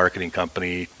sales and marketing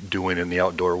company doing in the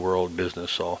outdoor world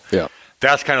business. So yeah.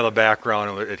 That's kind of the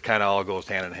background, and it kind of all goes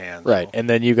hand in hand. Right, so. And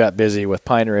then you got busy with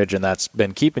Pine Ridge, and that's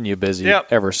been keeping you busy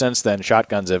ever since then.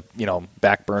 Shotguns have,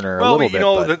 back burner a little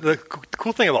bit. The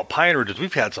cool thing about Pine Ridge is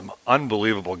we've had some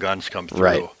unbelievable guns come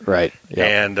through. Right. Yep.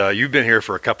 And you've been here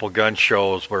for a couple gun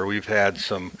shows where we've had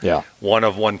some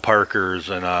one-of-one Parkers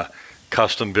and a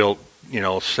custom-built,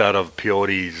 set of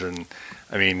peyotes. And,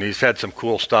 I mean, he's had some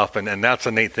cool stuff, and that's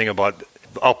the neat thing about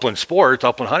upland sports,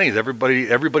 upland hunting,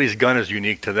 everybody's gun is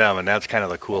unique to them, and that's kind of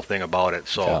the cool thing about it.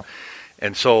 So,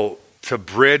 and so to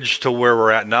bridge to where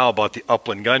we're at now about the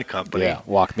Upland Gun Company. Yeah,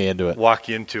 walk you into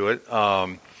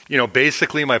it.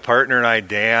 Basically my partner and I,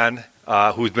 Dan,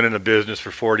 who's been in the business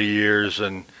for 40 years,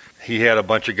 and he had a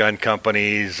bunch of gun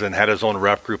companies and had his own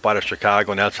rep group out of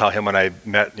Chicago, and that's how him and I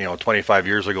met, 25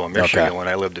 years ago in Michigan when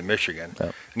I lived in Michigan.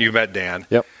 Yep. And you met Dan.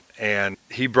 Yep. And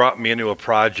he brought me into a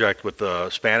project with the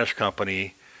Spanish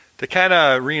company to kind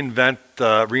of reinvent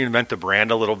the brand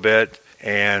a little bit.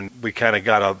 And we kind of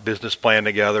got a business plan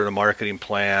together, a marketing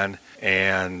plan,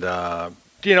 and the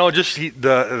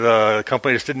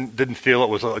company just didn't feel it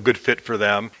was a good fit for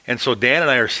them. And so Dan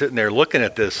and I are sitting there looking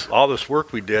at all this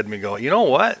work we did, and we go, you know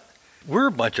what? We're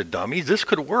a bunch of dummies. This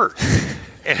could work.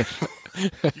 And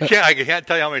I can't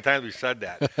tell you how many times we said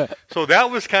that. So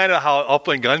that was kind of how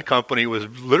Upland Gun Company was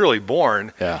literally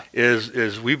born. Yeah.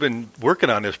 Is we've been working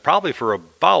on this probably for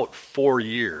about 4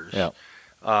 years. Yeah.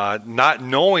 Not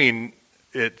knowing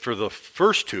it for the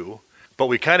first two, but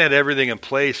we kind of had everything in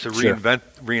place to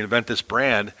reinvent this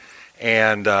brand,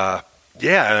 and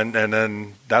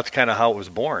then that's kind of how it was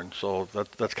born. So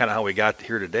that's kind of how we got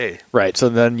here today. Right. So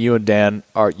then you and Dan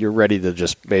you're ready to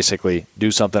just basically do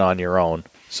something on your own.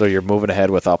 So you're moving ahead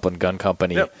with Upland Gun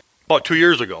Company. Yep. About 2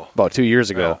 years ago.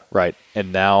 Yeah. Right.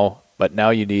 And now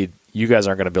you guys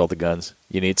aren't going to build the guns.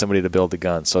 You need somebody to build the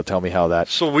guns. So tell me how that.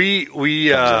 So we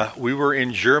were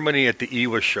in Germany at the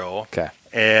IWA show. Okay.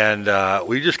 And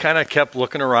we just kind of kept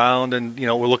looking around, and,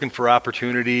 we're looking for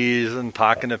opportunities and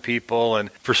talking to people.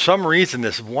 And for some reason,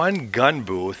 this one gun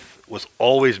booth was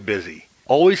always busy,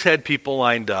 always had people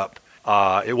lined up.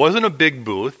 It wasn't a big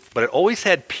booth, but it always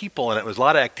had people in it. There was a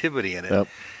lot of activity in it. Yep.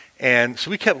 And so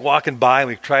we kept walking by, and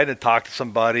we tried to talk to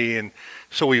somebody. And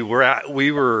so we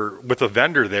were with a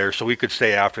vendor there, so we could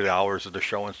stay after the hours of the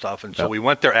show and stuff. And so we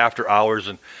went there after hours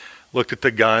and looked at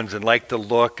the guns and liked the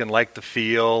look and liked the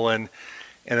feel. And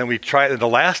then we tried, the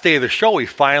last day of the show,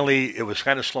 it was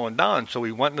kind of slowing down. So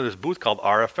we went into this booth called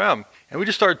RFM, and we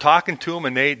just started talking to them,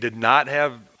 and they did not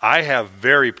have, I have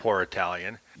very poor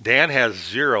Italian. Dan has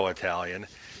zero Italian,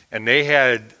 and they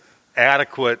had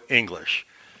adequate English.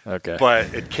 Okay.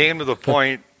 But it came to the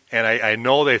point, and I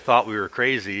know they thought we were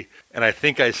crazy, and I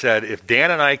think I said, if Dan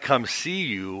and I come see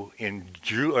you in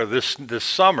this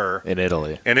summer in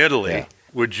Italy, yeah.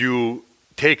 would you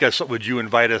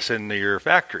invite us into your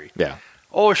factory? Yeah.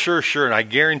 Oh, sure. And I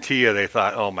guarantee you they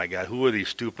thought, oh, my God, who are these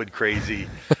stupid, crazy?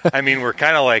 I mean, we're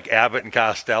kind of like Abbott and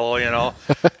Costello,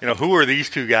 who are these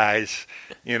two guys,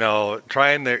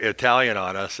 trying their Italian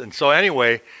on us? And so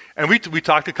anyway, and we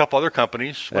talked to a couple other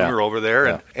companies when we were over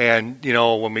there. And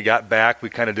when we got back, we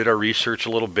kind of did our research a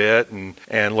little bit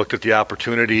and looked at the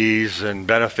opportunities and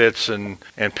benefits and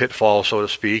pitfalls, so to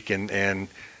speak. And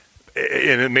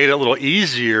it made it a little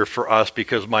easier for us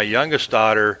because my youngest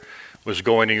daughter was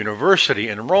going to university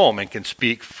in Rome and can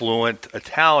speak fluent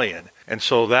Italian. And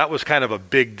so that was kind of a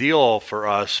big deal for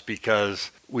us because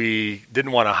we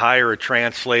didn't want to hire a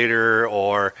translator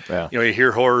or, you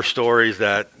hear horror stories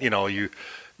that,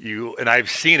 you and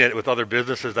I've seen it with other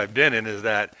businesses I've been in, is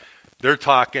that they're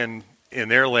talking in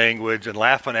their language and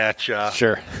laughing at you.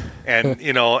 Sure. And,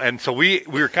 and so we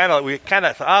kind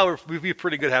of thought, we'd be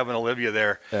pretty good having Olivia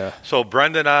there. Yeah. So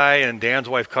Brenda and I and Dan's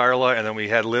wife, Carla, and then we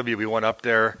had Olivia. We went up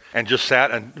there and just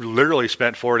sat and literally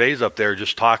spent 4 days up there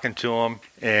just talking to them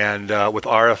and with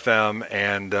RFM.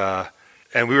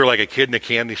 And we were like a kid in a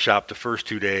candy shop the first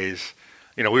 2 days.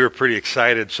 We were pretty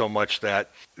excited so much that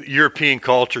European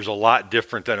culture is a lot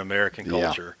different than American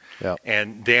culture. Yeah.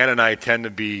 And Dan and I tend to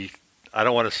be, I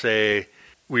don't want to say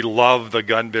we love the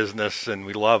gun business and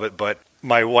we love it, but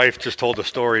my wife just told a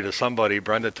story to somebody,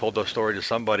 Brenda told a story to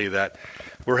somebody that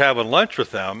we're having lunch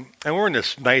with them, and we're in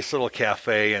this nice little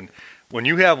cafe, and when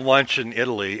you have lunch in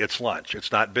Italy, it's lunch.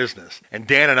 It's not business. And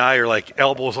Dan and I are like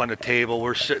elbows on the table.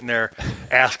 We're sitting there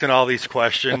asking all these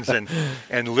questions, and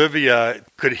Livia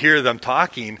could hear them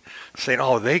talking, saying,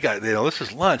 "Oh, they got, this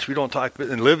is lunch. We don't talk."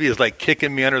 And Livia's like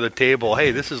kicking me under the table.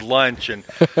 "Hey, this is lunch." And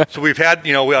so we've had,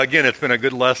 again, it's been a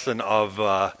good lesson of,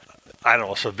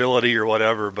 civility or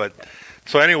whatever. But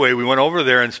so anyway, we went over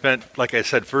there and spent, like I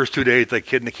said, first 2 days like a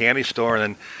kid in the candy store,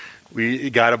 and then we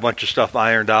got a bunch of stuff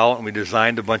ironed out, and we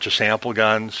designed a bunch of sample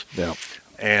guns. Yeah.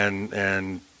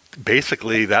 And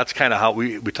basically that's kind of how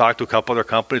we talked to a couple other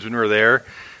companies when we were there,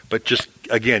 but just,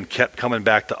 again, kept coming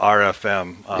back to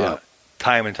RFM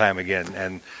time and time again,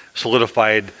 and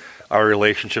solidified our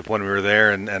relationship when we were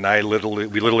there. And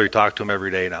we literally talk to them every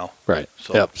day now. Right.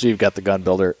 So you've got the gun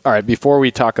builder. All right. Before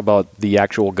we talk about the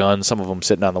actual guns, some of them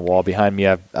sitting on the wall behind me,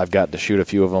 I've gotten to shoot a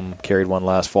few of them, carried one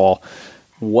last fall.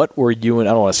 What were you and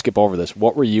I don't want to skip over this.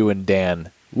 What were you and Dan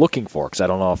looking for? Because I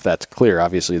don't know if that's clear.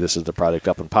 Obviously, this is the Project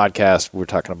Upland podcast. We're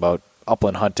talking about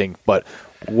upland hunting. But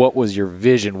what was your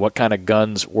vision? What kind of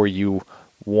guns were you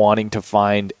wanting to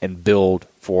find and build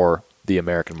for the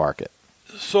American market?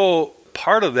 So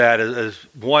part of that is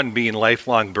one, being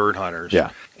lifelong bird hunters.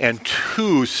 Yeah. And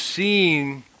two,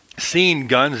 seeing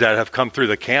guns that have come through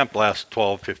the camp the last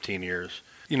 12, 15 years.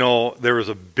 There was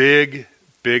a big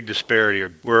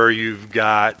disparity where you've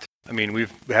got,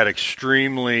 we've had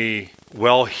extremely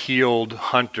well-heeled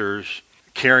hunters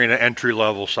carrying an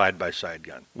entry-level side-by-side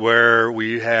gun, where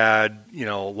we had,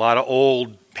 a lot of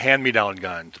old hand-me-down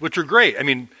guns, which are great.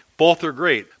 Both are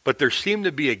great, but there seemed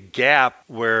to be a gap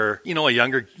where, a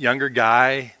younger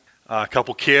guy, a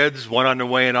couple kids, one on the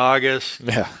way in August,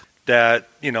 that,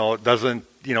 doesn't,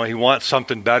 he wants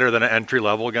something better than an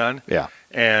entry-level gun. Yeah.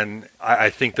 And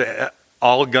I think that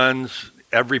all guns,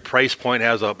 every price point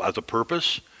has a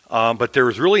purpose, but there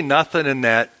was really nothing in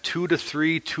that 2 to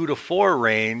 3, 2 to 4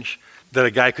 range that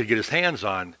a guy could get his hands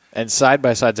on. And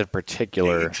side-by-sides in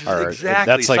particular are... Exactly,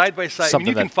 that's like side-by-side.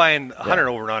 You can find 100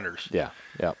 over-and-unders. Yeah.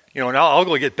 And I'll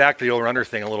go get back to the over-under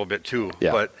thing a little bit too.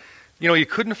 Yeah. But, you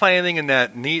couldn't find anything in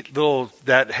that neat little,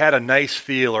 that had a nice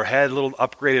feel or had a little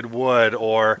upgraded wood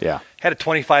or had a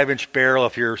 25-inch barrel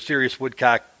if you're a serious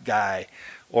woodcock guy,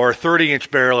 or a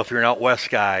 30-inch barrel if you're an out west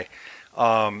guy.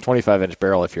 25-inch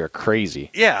barrel if you're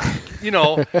crazy. Yeah,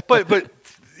 but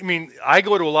I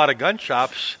go to a lot of gun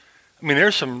shops. I mean,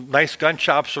 there's some nice gun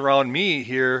shops around me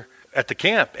here at the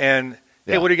camp, and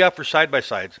hey, what do you got for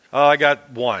side-by-sides? Oh, I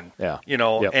got one. Yeah. And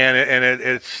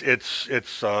it's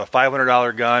a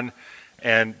 $500 gun,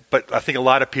 but I think a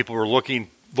lot of people were looking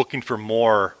for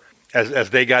more. As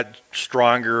they got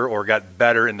stronger or got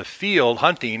better in the field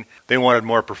hunting, they wanted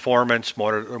more performance,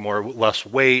 less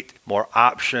weight, more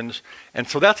options, and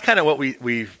so that's kind of what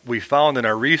we found in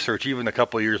our research, even a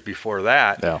couple of years before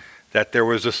that, that there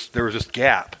was this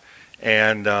gap,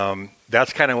 and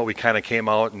that's kind of what we kind of came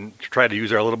out and tried to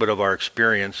use a little bit of our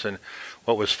experience. And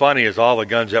what was funny is all the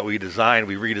guns that we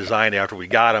redesigned after we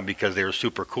got them because they were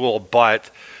super cool, but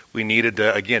we needed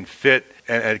to, again, fit,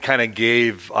 and it kind of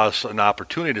gave us an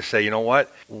opportunity to say, you know what,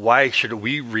 why should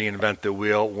we reinvent the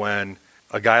wheel when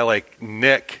a guy like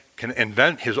Nick can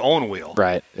invent his own wheel?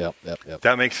 Right. Yep.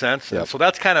 That makes sense? Yep. So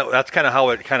that's kind of how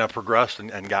it kind of progressed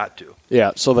and got to.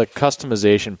 Yeah, so the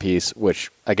customization piece,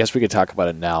 which I guess we could talk about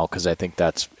it now because I think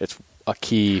it's a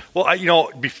key. Well, I do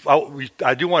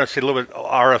want to say a little bit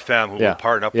RFM, who we're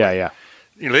partnered up with. Yeah.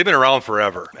 They've been around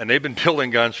forever, and they've been building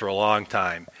guns for a long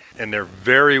time. And they're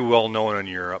very well known in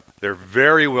Europe. They're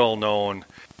very well known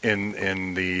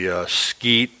in the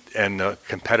skeet and the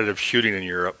competitive shooting in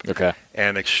Europe. Okay.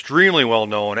 And extremely well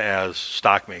known as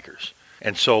stock makers.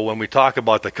 And so when we talk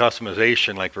about the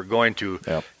customization, like we're going to,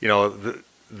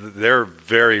 they're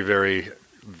very, very,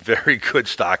 very good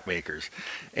stock makers.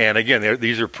 And again,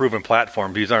 these are proven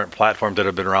platforms. These aren't platforms that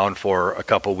have been around for a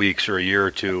couple weeks or a year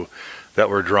or two that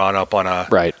were drawn up on a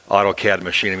AutoCAD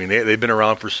machine. I mean, they've been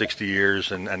around for 60 years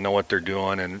and know what they're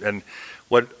doing. And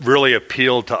what really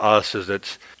appealed to us is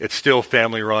it's still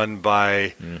family run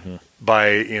by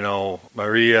Maria,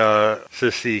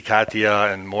 Sissy,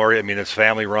 Katya, and Maury. I mean, it's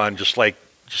family run just like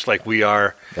we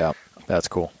are. Yeah, that's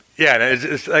cool. Yeah, and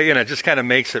it just kind of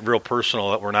makes it real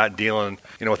personal that we're not dealing,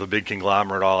 with a big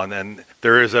conglomerate all. And then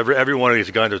there is every one of these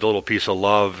guns, there's a little piece of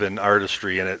love and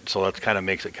artistry in it, so that kind of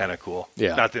makes it kind of cool.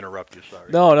 Yeah. Not to interrupt you,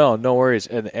 sorry. No worries.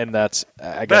 And that's,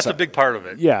 I guess. That's a big part of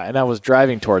it. Yeah, and I was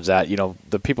driving towards that.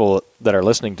 The people that are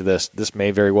listening to this may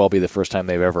very well be the first time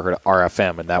they've ever heard of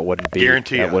RFM, and that wouldn't be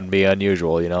wouldn't be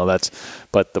unusual.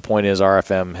 But the point is,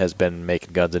 RFM has been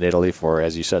making guns in Italy for,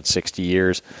 as you said, 60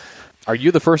 years. Are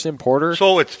you the first importer?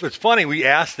 So it's funny. We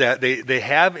asked that. They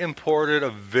have imported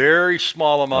a very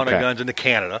small amount of guns into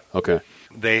Canada. Okay.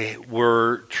 They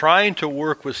were trying to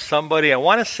work with somebody, I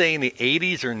want to say in the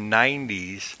 80s or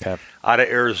 90s, out of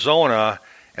Arizona,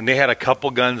 and they had a couple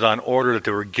guns on order that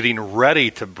they were getting ready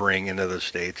to bring into the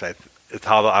States. It's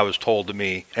how I was told to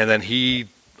me. And then he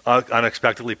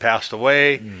unexpectedly passed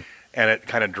away, and it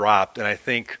kind of dropped. And I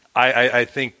think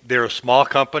they're a small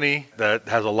company that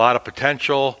has a lot of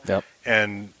potential. Yep.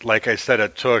 And like I said,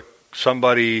 it took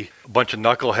a bunch of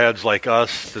knuckleheads like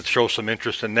us to show some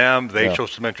interest in them. They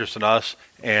showed some interest in us,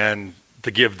 and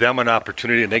to give them an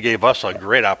opportunity, and they gave us a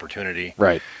great opportunity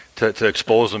to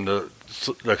expose them to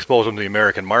the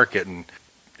American market. And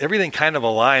everything kind of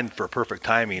aligned for perfect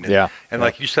timing. And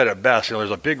like you said it best, there's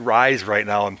a big rise right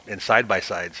now in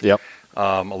side-by-sides. Yep.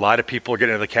 A lot of people are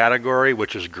getting into the category,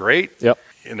 which is great. Yep.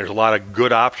 And there's a lot of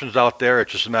good options out there.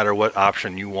 It's just a matter of what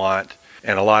option you want.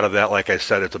 And a lot of that, like I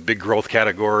said, it's a big growth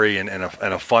category and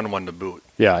a fun one to boot.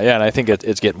 Yeah, and I think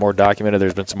it's getting more documented.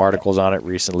 There's been some articles on it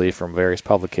recently from various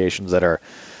publications that are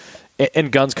 –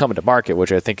 and guns coming to market,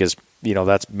 which I think is,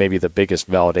 that's maybe the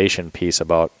biggest validation piece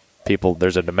about people.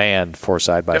 There's a demand for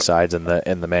side-by-sides, and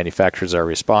the manufacturers are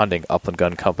responding, Upland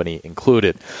Gun Company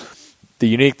included. The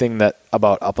unique thing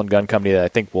about Upland Gun Company that I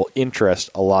think will interest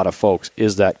a lot of folks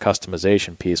is that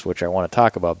customization piece, which I want to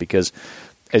talk about because –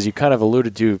 as you kind of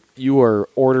alluded to, you are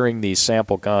ordering these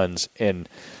sample guns, and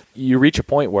you reach a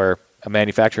point where a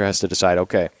manufacturer has to decide,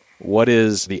 okay, what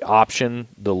is the option,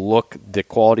 the look, the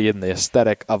quality, and the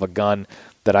aesthetic of a gun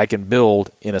that I can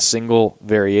build in a single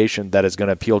variation that is going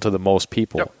to appeal to the most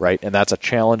people, right? And that's a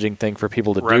challenging thing for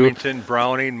people to do. Remington,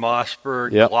 Browning,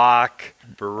 Mossberg, Glock,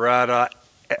 Beretta,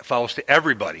 Faust,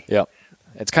 everybody. Yep.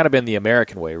 It's kind of been the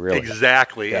American way, really.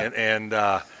 Exactly, and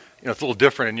it's a little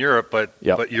different in Europe, but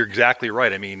you're exactly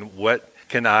right. I mean, what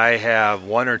can I have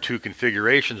one or two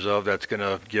configurations of that's going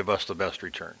to give us the best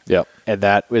return? Yep. And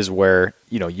that is where,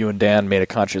 you and Dan made a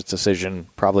conscious decision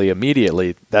probably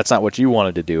immediately. That's not what you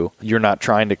wanted to do. You're not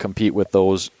trying to compete with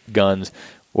those guns.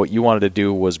 What you wanted to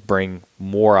do was bring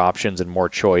more options and more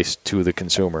choice to the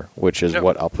consumer, which is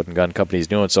what Upland Gun Company is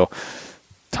doing. So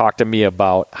talk to me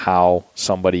about how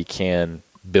somebody can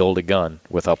build a gun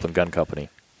with Upland Gun Company.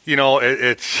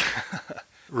 It's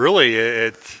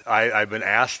really, I've been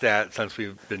asked that since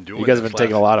we've been doing it. You guys have been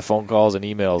taking a lot of phone calls and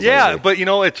emails. Yeah, lately.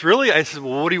 but it's really, I said,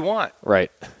 well, what do you want?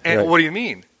 Right. And what do you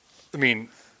mean? I mean,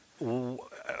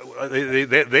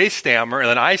 they stammer, and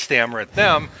then I stammer at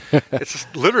them. It's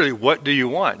just literally, what do you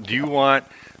want? Do you want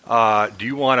a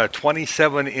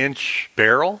 27-inch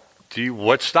barrel?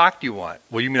 What stock do you want?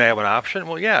 Well, you mean I have an option?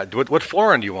 Well, yeah. What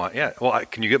florin do you want? Yeah. Well,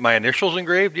 can you get my initials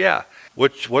engraved? Yeah.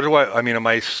 What do I mean,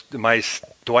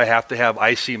 do I have to have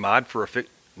IC mod for a fit?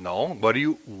 No. What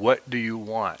do you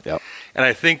want? Yep. And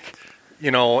I think,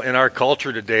 in our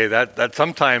culture today, that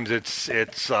sometimes this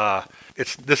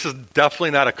is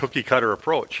definitely not a cookie cutter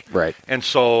approach. Right. And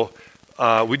so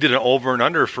we did an over and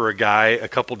under for a guy a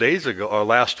couple days ago or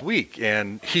last week,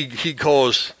 and he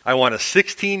goes, I want a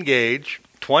 16 gauge,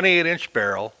 28-inch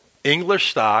barrel,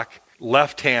 English stock,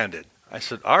 left-handed. I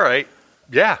said, all right,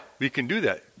 yeah, we can do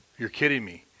that. You're kidding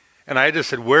me. And I just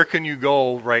said, where can you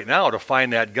go right now to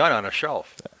find that gun on a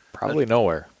shelf? Probably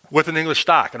nowhere. With an English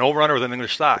stock, an over-under with an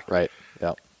English stock. Right,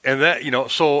 yeah. And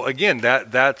that, so again,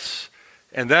 that's,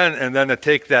 and then to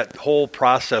take that whole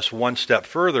process one step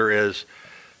further is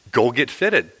go get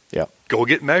fitted. Yeah. Go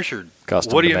get measured.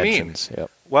 Custom what do dimensions. You mean?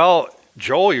 Yep. Well,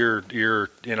 Joel, you're you're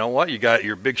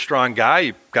a big strong guy,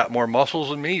 you've got more muscles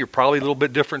than me, you're probably a little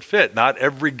bit different fit. Not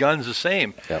every gun's the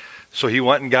same. Yep. So he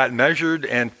went and got measured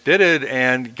and fitted,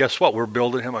 and guess what? We're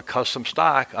building him a custom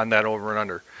stock on that over and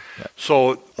under. Yep.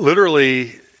 So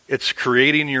literally, it's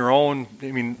creating your own.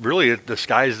 I mean, really, the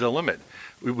sky's the limit.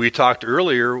 We talked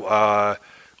earlier.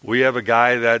 We have a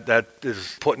guy that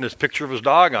is putting his picture of his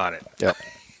dog on it, Yep.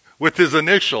 with his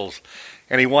initials,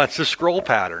 and he wants this scroll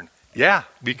pattern. Yeah,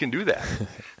 we can do that.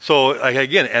 So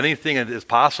again, anything is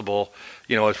possible.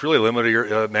 It's really limited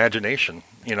your imagination.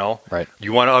 Right.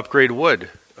 You want to upgrade wood.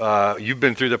 You've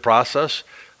been through the process.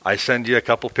 I send you a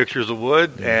couple pictures of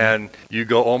wood, and you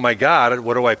go, oh my God,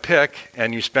 what do I pick?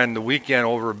 And you spend the weekend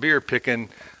over a beer picking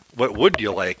what wood do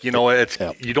you like. You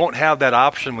don't have that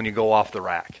option when you go off the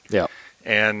rack. Yeah.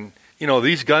 And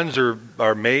these guns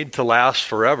are made to last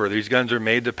forever. These guns are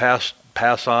made to pass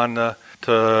on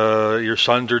to your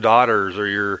sons or daughters or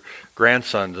your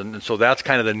grandsons, and so that's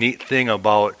kind of the neat thing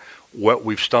about what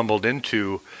we've stumbled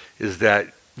into is that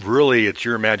really it's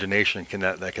your imagination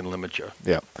that can limit you.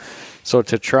 Yeah. So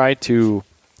to try to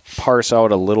parse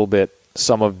out a little bit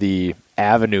some of the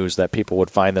avenues that people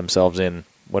would find themselves in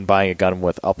when buying a gun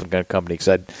with Upland Gun Company,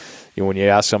 because when you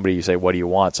ask somebody, you say, what do you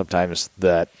want? Sometimes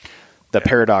the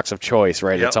paradox of choice,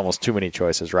 right? Yep. It's almost too many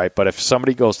choices, right? But if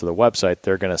somebody goes to the website,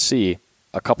 they're going to see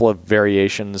a couple of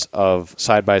variations of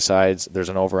side-by-sides. There's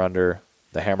an over-under.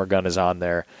 The hammer gun is on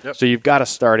there. Yep. So you've got a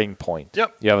starting point.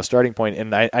 Yep. You have a starting point.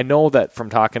 And I know that from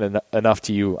talking enough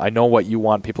to you, I know what you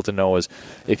want people to know is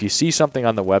if you see something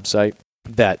on the website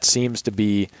that seems to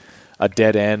be a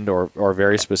dead end or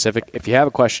very specific, if you have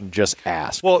a question, just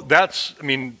ask. Well, this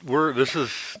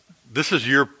is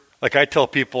your, like I tell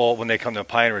people when they come to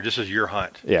Pioneer, this is your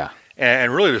hunt. Yeah.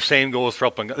 And really the same goes for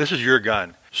Upland Gun. This is your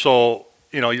gun. So,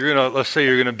 let's say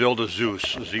you're going to build a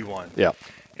Zeus, a Z1. Yeah.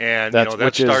 And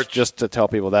which is just to tell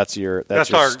people that's your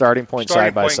starting point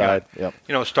side by side. Yep.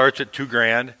 It starts at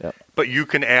 $2,000. Yep. But you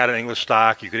can add an English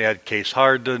stock. You can add case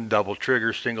hardened, double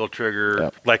trigger, single trigger,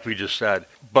 Yep. like we just said.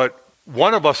 But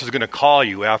one of us is going to call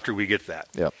you after we get that.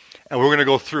 Yep. And we're going to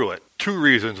go through it. Two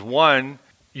reasons. One,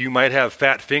 you might have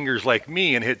fat fingers like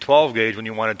me and hit 12 gauge when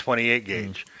you want a 28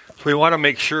 gauge. So we want to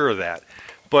make sure of that.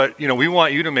 But we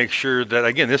want you to make sure that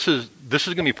again, this is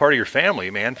going to be part of your family,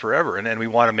 man, forever, and we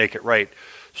want to make it right.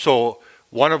 So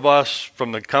one of us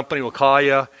from the company will call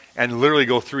you and literally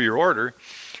go through your order,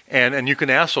 and you can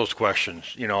ask those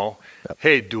questions. Yep.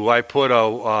 Hey, do I put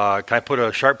can I put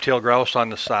a sharp-tailed grouse on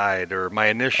the side or my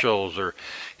initials? Or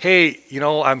hey,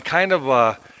 I'm kind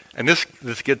of and this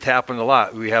gets happened a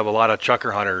lot. We have a lot of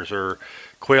chucker hunters or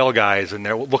quail guys, and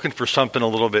they're looking for something a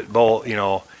little bit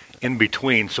in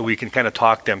between, so we can kind of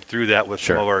talk them through that with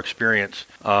Sure. some of our experience.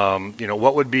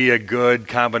 What would be a good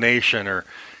combination? Or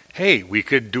hey, we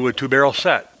could do a 2-barrel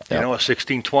set, Yep. a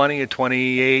 16-20, a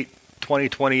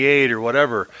 20-28 or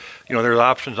whatever. There's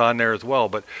options on there as well.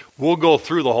 But we'll go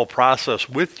through the whole process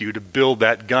with you to build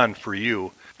that gun for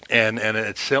you. And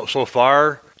it's so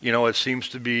far, it seems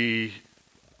to be.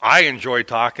 I enjoy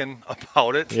talking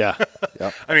about it. Yeah.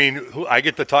 Yep. I mean, I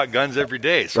get to talk guns every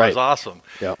day, so Right. it's awesome.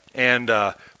 Yep. And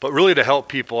but really to help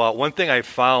people out, one thing I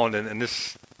found, and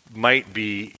this might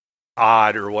be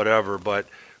odd or whatever, but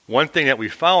one thing that we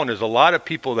found is a lot of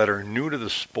people that are new to the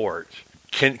sport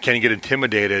can get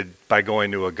intimidated by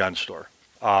going to a gun store.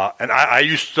 And I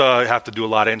used to have to do a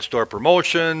lot of in-store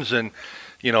promotions, and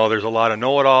there's a lot of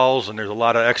know-it-alls, and there's a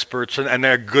lot of experts, and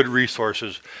they're good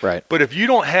resources. Right. But if you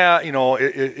don't have,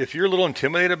 if you're a little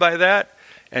intimidated by that,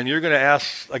 and you're going to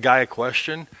ask a guy a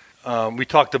question, we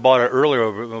talked about it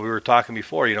earlier when we were talking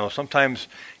before. Sometimes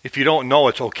if you don't know,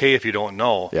 it's okay if you don't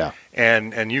know. Yeah.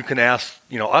 And you can ask,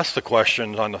 us the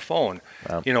questions on the phone.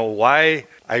 Yeah. Why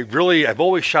I've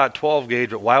always shot 12 gauge,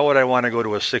 but why would I want to go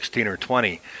to a 16 or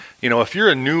 20? If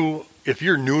you're new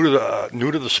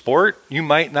to the sport, you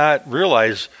might not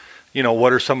realize,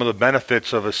 what are some of the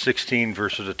benefits of a 16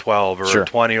 versus a 12 or Sure. a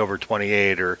 20 over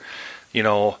 28 or,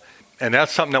 and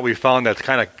that's something that we found that's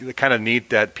kind of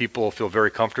neat, that people feel very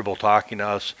comfortable talking to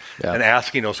us and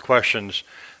asking those questions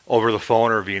over the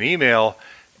phone or via an email,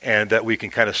 and that we can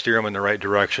kind of steer them in the right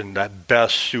direction that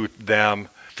best suit them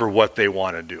for what they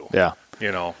want to do. Yeah.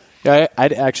 Yeah, I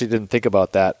actually didn't think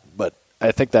about that, but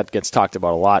I think that gets talked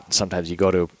about a lot. Sometimes you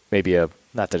go to maybe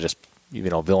not to just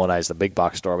villainize the big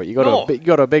box store, but you go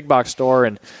to a big box store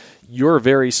and you're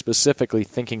very specifically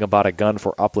thinking about a gun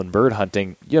for upland bird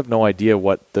hunting. You have no idea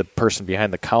what the person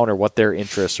behind the counter, what their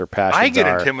interests or passions are. I get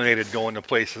intimidated going to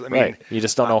places. I mean, right. You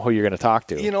just don't know who you're going to talk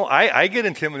to. I get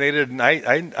intimidated, and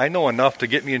I know enough to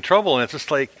get me in trouble. And it's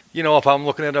just like, if I'm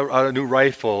looking at a new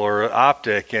rifle or an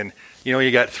optic, and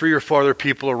you got 3 or 4 other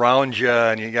people around you,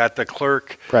 and you got the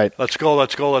clerk. Right. Let's go.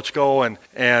 And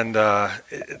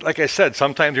like I said,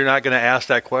 sometimes you're not going to ask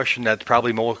that question that's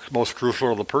probably most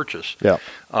crucial to the purchase. Yeah.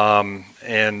 Kind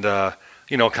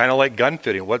of like gun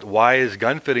fitting. Why is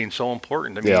gun fitting so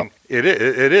important? I mean, it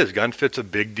is. Gun fit's a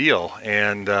big deal,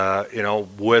 and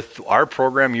with our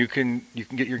program, you can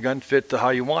get your gun fit to how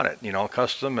you want it.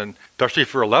 Custom, and especially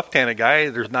for a left-handed guy,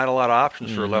 there's not a lot of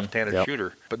options for a left-handed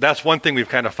shooter. But that's one thing we've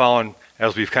kind of found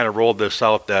as we've kind of rolled this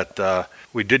out, that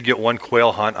we did get one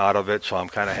quail hunt out of it, so I'm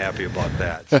kind of happy about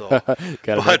that. So,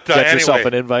 get yourself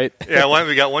an invite. Yeah,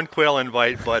 we got one quail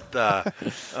invite, but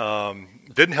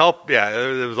didn't help. Yeah,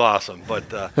 it was awesome. But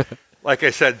like I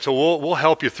said, so we'll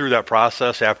help you through that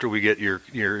process after we get your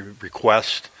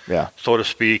request, so to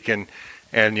speak, and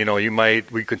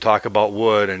we could talk about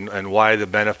wood and why the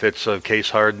benefits of case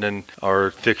hardening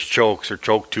or fixed chokes or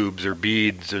choke tubes or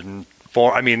beads and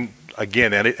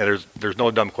again, there's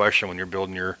no dumb question when you're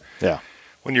building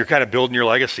when you're kind of building your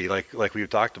legacy, like we've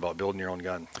talked about, building your own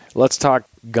gun. Let's talk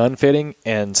gun fitting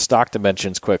and stock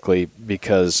dimensions quickly,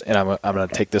 because, and I'm going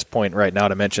to take this point right now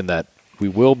to mention that we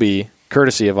will be,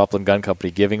 courtesy of Upland Gun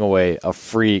Company, giving away a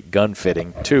free gun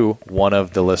fitting to one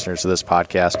of the listeners of this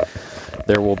podcast.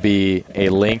 There will be a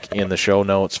link in the show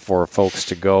notes for folks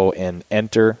to go and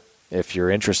enter. If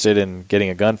you're interested in getting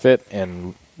a gun fit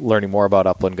and learning more about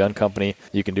Upland Gun Company,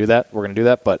 you can do that. We're going to do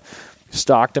that. But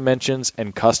stock dimensions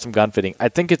and custom gun fitting, I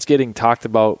think it's getting talked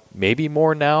about maybe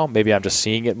more now. Maybe I'm just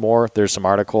seeing it more. There's some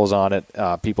articles on it.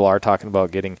 People are talking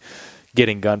about getting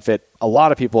gun fit. A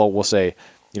lot of people will say,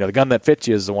 the gun that fits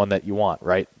you is the one that you want,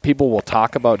 right? People will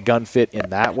talk about gun fit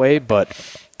in that way, but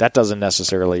that doesn't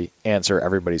necessarily answer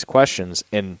everybody's questions.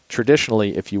 And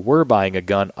traditionally, if you were buying a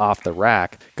gun off the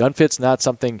rack, gun fit's not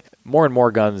something. More and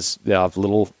more guns have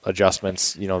little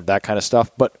adjustments, that kind of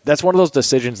stuff. But that's one of those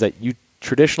decisions that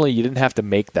traditionally you didn't have to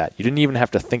make that. You didn't even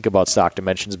have to think about stock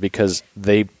dimensions because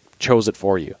they chose it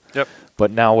for you. Yep.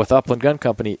 But now with Upland Gun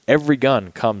Company, every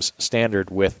gun comes standard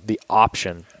with the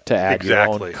option to add your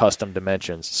own custom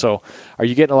dimensions. So are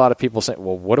you getting a lot of people saying,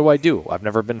 well, what do I do? I've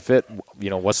never been fit.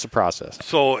 What's the process?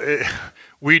 So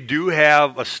we do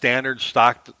have a standard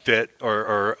stock fit,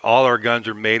 or all our guns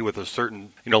are made with a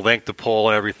certain, length of pull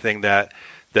and everything that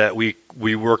we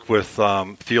work with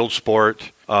Field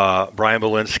Sport, Brian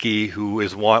Belinsky, who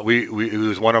is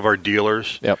who's one of our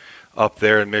dealers. Yep. Up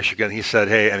there in Michigan. He said,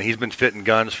 hey, and he's been fitting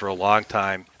guns for a long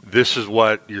time. This is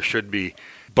what you should be.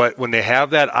 But when they have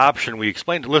that option, we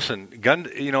explained, listen, gun,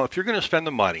 if you're going to spend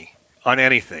the money on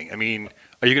anything, are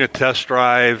you going to test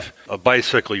drive a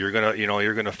bicycle? You're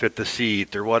going to fit the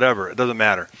seat or whatever. It doesn't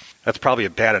matter. That's probably a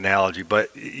bad analogy. But,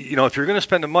 if you're going to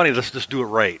spend the money, let's just do it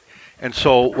right. And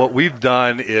so what we've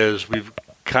done is we've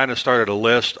kind of started a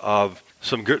list of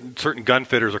some certain gun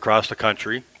fitters across the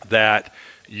country that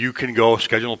you can go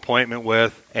schedule an appointment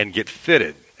with and get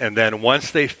fitted. And then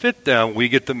once they fit them, we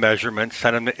get the measurements,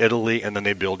 send them to Italy, and then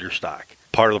they build your stock.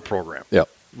 Part of the program. Yep.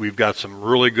 We've got some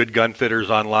really good gun fitters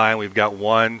online. We got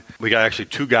actually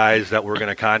 2 guys that we're going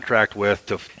to contract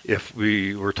with if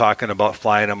we were talking about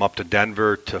flying them up to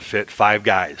Denver to fit 5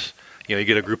 guys. You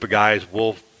get a group of guys,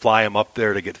 we'll fly them up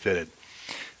there to get fitted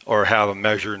or have them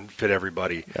measure and fit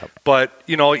everybody. Yep. But,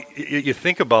 you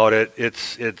think about it,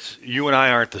 it's you and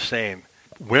I aren't the same.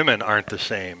 Women aren't the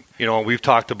same. We've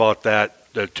talked about that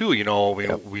too.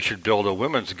 We should build a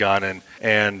women's gun,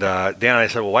 and Dan and I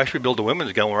said, well, why should we build a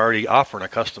women's gun? We're already offering a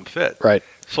custom fit. Right.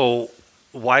 So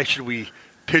why should we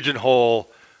pigeonhole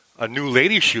a new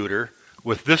lady shooter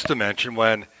with this dimension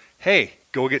when, hey,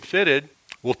 go get fitted.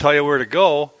 We'll tell you where to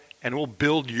go, and we'll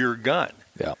build your gun.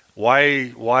 Yeah.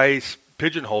 Why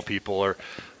pigeonhole people? Or,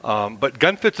 but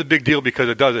gun fit's a big deal because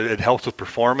it helps with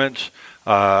performance.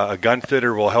 A gun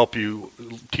fitter will help you,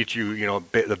 teach you,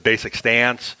 the basic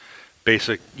stance,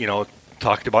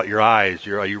 talked about your eyes.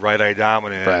 Are you right eye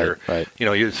dominant? Right.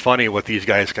 It's funny what these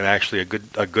guys can actually,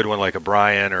 a good one like a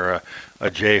Brian or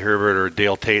a Jay Herbert or a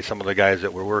Dale Tate, some of the guys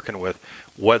that we're working with,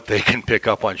 what they can pick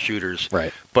up on shooters.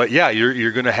 Right. But yeah,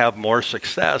 you're going to have more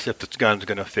success if the gun's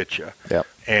going to fit you. Yep.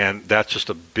 And that's just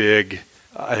a big,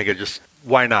 I think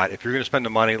why not? If you're going to spend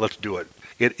the money, let's do it.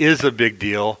 It is a big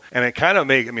deal. And it kind of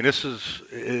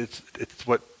it's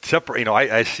what separate,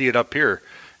 I see it up here.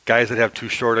 Guys that have too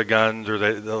short of guns or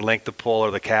the length of pull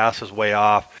or the cast is way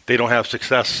off, they don't have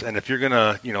success. And if you're going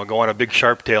to, go on a big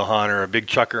sharptail hunt or a big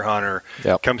chucker hunter,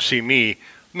 come see me.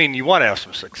 I mean, you want to have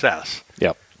some success.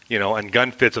 Yep. And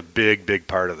gun fit's a big, big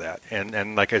part of that.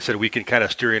 And like I said, we can kind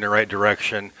of steer you in the right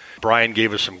direction. Brian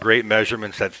gave us some great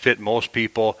measurements that fit most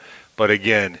people. But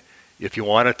again, if you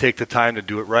want to take the time to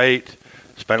do it right,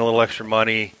 spend a little extra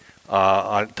money,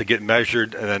 to get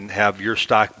measured and then have your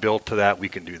stock built to that, we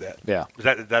can do that. Yeah. Is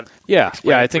that yeah,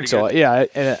 I think so. Good? Yeah,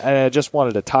 and I just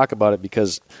wanted to talk about it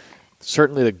because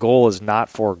certainly the goal is not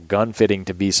for gun fitting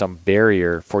to be some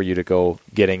barrier for you to go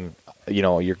getting,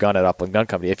 your gun at Upland Gun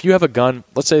Company. If you have a gun,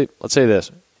 let's say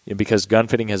this, because gun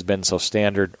fitting has been so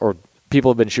standard, or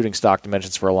people have been shooting stock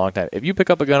dimensions for a long time. If you pick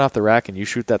up a gun off the rack and you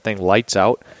shoot that thing lights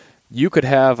out, you could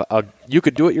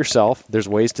do it yourself. There's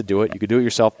ways to do it. You could do it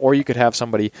yourself, or you could have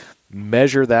somebody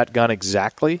measure that gun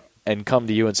exactly and come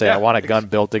to you and say, I want a gun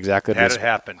built exactly this. Had it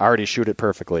happen. I already shoot it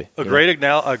perfectly. A great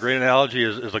analogy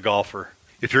is a golfer.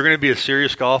 If you're going to be a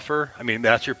serious golfer, I mean,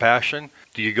 that's your passion.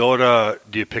 Do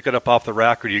you pick it up off the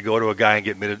rack, or do you go to a guy and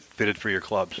get fitted for your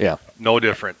clubs? Yeah. No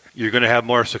different. You're going to have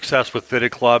more success with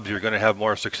fitted clubs. You're going to have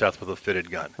more success with a fitted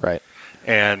gun. Right.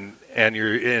 And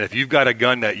if you've got a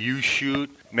gun that you shoot,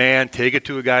 man, take it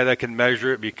to a guy that can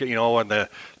measure it, because and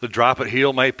the drop at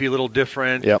heel might be a little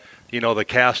different. Yep. The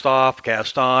cast off,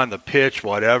 cast on, the pitch,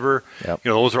 whatever. Yep.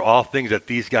 Those are all things that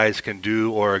these guys can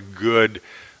do, or a good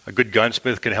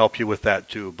gunsmith can help you with that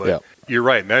too. But You're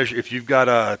right. Measure. If you've got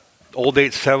a old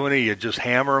 870, you just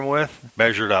hammer them with,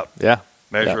 measure it up. Yeah.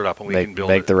 Measure it up, and we can build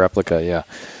make the replica. Yeah.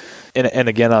 And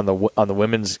again on the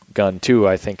women's gun too,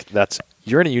 I think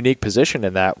you're in a unique position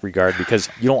in that regard, because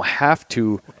you don't have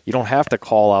to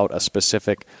call out a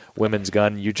specific women's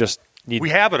gun. You just need, we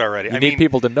have it already. You need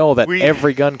people to know that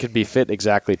every gun can be fit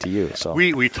exactly to you. So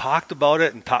we talked about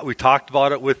it, and we talked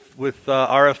about it with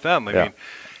RFM. I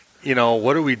mean,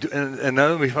 what do we do? And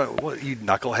then we thought, what, you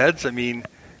knuckleheads? I mean,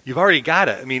 you've already got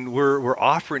it. I mean, we're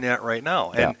offering that right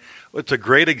now, and it's a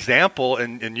great example.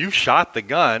 And you shot the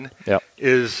gun. Yep.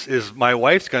 Is my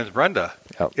wife's gun's Brenda.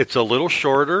 Yep. It's a little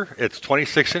shorter. It's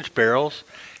 26-inch barrels.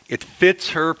 It fits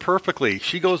her perfectly.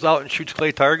 She goes out and shoots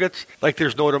clay targets like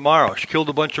there's no tomorrow. She killed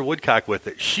a bunch of woodcock with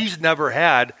it. She's never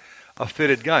had a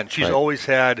fitted gun. She's always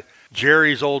had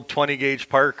Jerry's old 20-gauge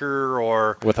Parker,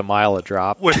 or with a mile of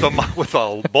drop, with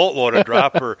a boatload of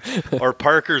drop, or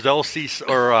Parker's LC,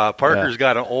 or Parker's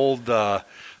got an old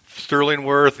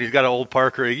Sterlingworth. He's got an old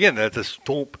Parker again. That's a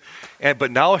stomp.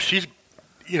 But now she's,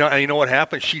 and you know what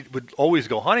happened? She would always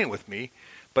go hunting with me,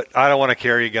 but I don't want to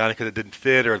carry a gun because it didn't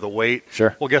fit or the weight.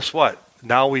 Sure. Well, guess what?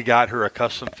 Now we got her a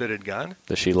custom fitted gun.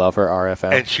 Does she love her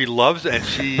RFM? And she loves it. And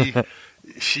she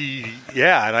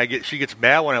gets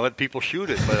mad when I let people shoot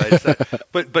it. But I said,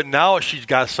 but now she's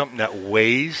got something that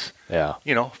weighs,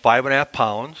 5.5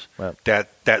 pounds. Yep.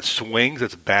 That swings,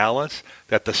 it's balanced.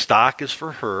 That the stock is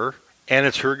for her, and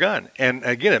it's her gun. And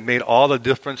again, it made all the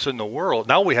difference in the world.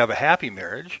 Now we have a happy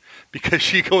marriage because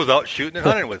she goes out shooting and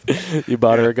hunting with me. You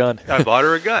bought her a gun. I bought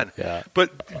her a gun. Yeah.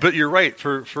 But you're right.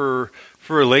 For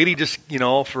a lady,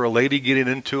 for a lady getting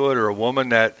into it, or a woman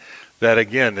that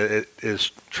again it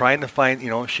is trying to find,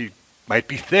 she might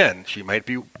be thin, she might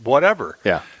be whatever.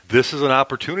 Yeah. This is an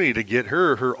opportunity to get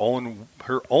her own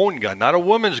gun, not a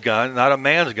woman's gun, not a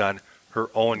man's gun, her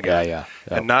own gun. Yeah.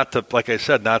 And not to, like I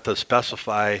said, not to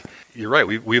specify. You're right.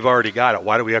 We've already got it.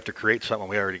 Why do we have to create something?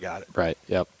 We already got it. Right.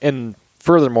 Yep. And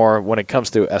furthermore, when it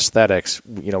comes to aesthetics,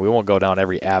 we won't go down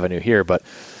every avenue here, but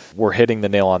we're hitting the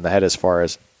nail on the head as far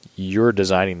as you're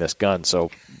designing this gun.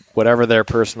 So whatever their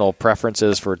personal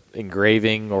preferences for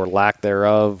engraving or lack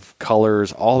thereof,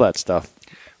 colors, all that stuff,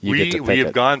 we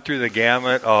have gone through the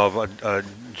gamut of a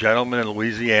gentleman in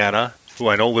Louisiana who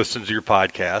I know listens to your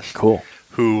podcast. Cool.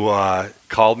 Who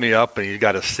called me up, and he's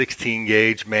got a 16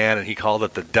 gauge, man, and he called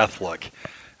it the Death Look.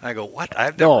 And I go, what?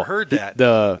 I've never heard that.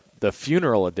 The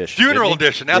funeral edition. Funeral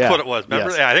edition. That's what it was. Remember?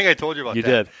 Yes. Yeah, I think I told you about that. You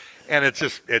did. And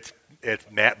it's it's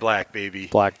matte black, baby.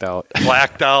 Blacked out.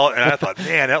 Blacked out. And I thought,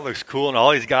 man, that looks cool. And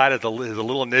all he's got is the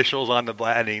little initials on the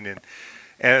blading.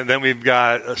 And then we've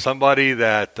got somebody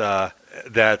that's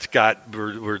got,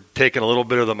 we're taking a little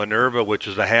bit of the Minerva, which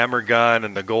is a hammer gun,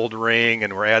 and the gold ring,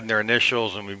 and we're adding their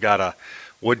initials. And we've got a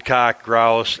woodcock,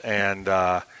 grouse, and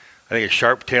I think a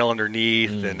sharp tail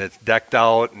underneath, and it's decked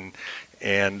out.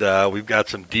 And we've got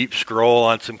some deep scroll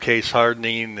on some case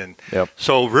hardening, and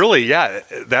so really,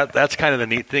 that's kind of the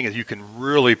neat thing is you can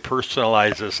really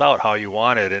personalize this out how you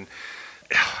want it, and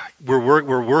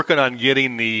we're working on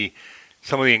getting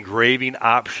some of the engraving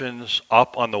options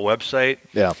up on the website.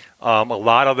 Yeah, a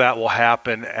lot of that will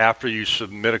happen after you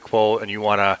submit a quote,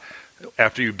 and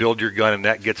after you build your gun, and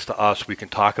that gets to us. We can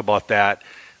talk about that.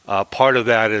 Part of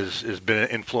that has been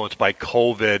influenced by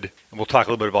COVID, and we'll talk a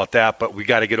little bit about that, but we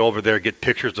got to get over there, get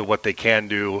pictures of what they can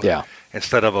do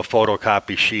instead of a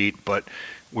photocopy sheet. But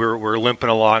we're limping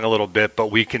along a little bit,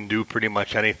 but we can do pretty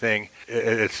much anything.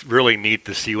 It's really neat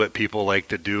to see what people like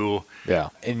to do. Yeah,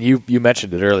 and you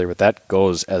mentioned it earlier, but that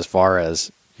goes as far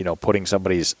as, putting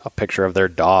a picture of their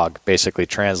dog, basically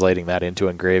translating that into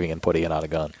engraving and putting it on a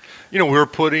gun.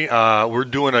 We're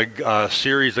doing a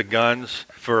series of guns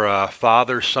for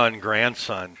father, son,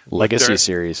 grandson. Legacy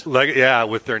series.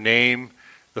 With their name,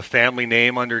 the family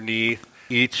name underneath,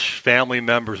 each family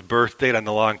member's birth date on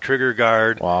the long trigger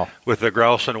guard. Wow. With the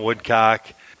grouse and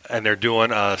woodcock. And they're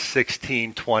doing a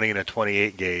 16, 20, and a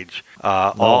 28 gauge.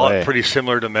 All pretty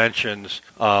similar dimensions.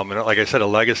 And like I said, a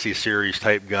legacy series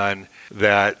type gun.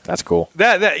 That's cool.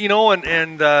 Again,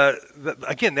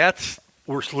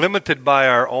 we're limited by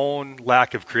our own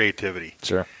lack of creativity.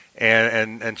 Sure.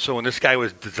 And so when this guy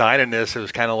was designing this, it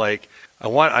was kind of like I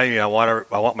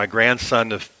want my grandson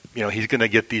to, he's going to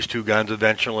get these two guns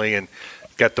eventually, and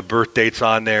got the birth dates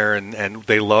on there, and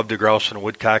they love the grouse and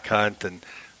woodcock hunt, and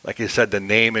like you said, the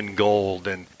name in gold,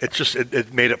 and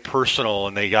it made it personal,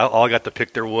 and they all got to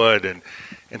pick their wood, and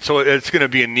so it's going to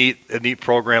be a neat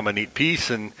program, a neat piece,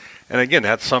 and again,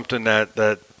 that's something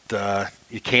that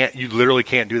you literally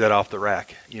can't do that off the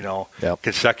rack,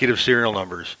 consecutive serial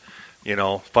numbers,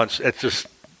 fun. It's just,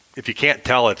 if you can't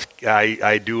tell, it's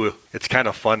kind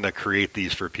of fun to create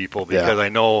these for people because I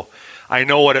know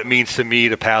what it means to me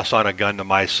to pass on a gun to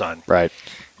my son. Right.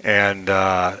 And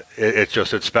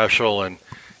it's special, and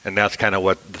that's kind of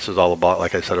what this is all about.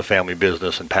 Like I said, a family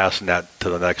business and passing that to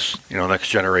the next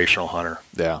generational hunter.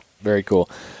 Yeah, very cool.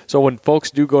 So when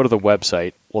folks do go to the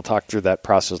website, we'll talk through that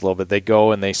process a little bit. They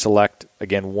go and they select,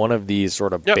 again, one of these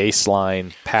sort of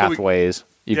baseline pathways.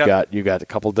 You've got a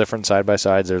couple different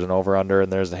side-by-sides. There's an over-under,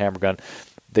 and there's the hammer gun.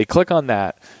 They click on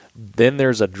that. Then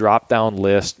there's a drop-down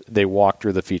list. They walk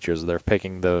through the features. They're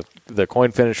picking the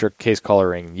coin finisher, case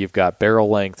coloring. You've got barrel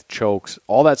length, chokes,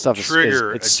 all that stuff.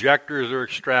 Trigger, ejectors or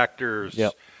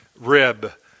extractors,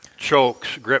 rib,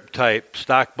 chokes, grip type,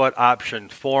 stock butt option,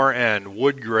 fore-end,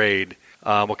 wood grade,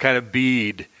 what kind of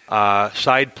bead,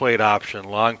 side plate option,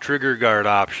 long trigger guard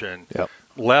option,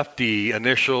 lefty,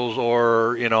 initials,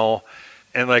 or,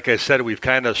 and like I said, we've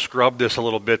kind of scrubbed this a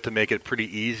little bit to make it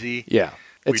pretty easy. Yeah.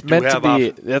 It's meant to be.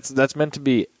 That's meant to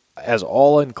be as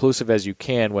all inclusive as you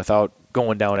can without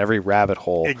going down every rabbit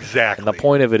hole. Exactly. And the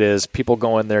point of it is, people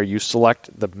go in there. You select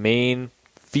the main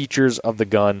features of the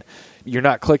gun. You're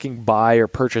not clicking buy or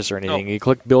purchase or anything. No. You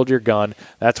click build your gun.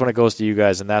 That's when it goes to you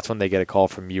guys, and that's when they get a call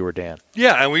from you or Dan.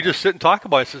 Yeah, and we just sit and talk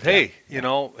about it. Says, hey,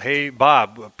 hey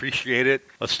Bob, appreciate it.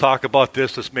 Let's talk about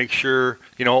this. Let's make sure,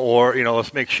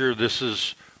 let's make sure this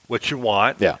is what you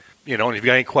want. Yeah. And if you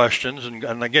got any questions,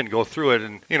 and again, go through it.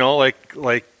 And,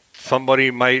 like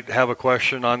somebody might have a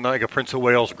question on like a Prince of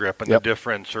Wales grip and the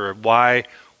difference, or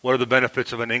what are the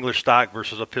benefits of an English stock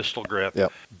versus a pistol grip?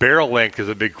 Yep. Barrel length is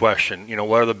a big question.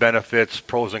 What are the benefits,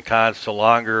 pros and cons to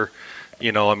longer?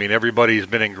 Everybody's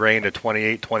been ingrained at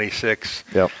 28, 26.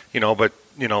 Yep. But,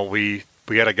 we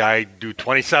had a guy do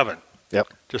 27. Yep.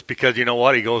 Just because, he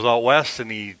goes out west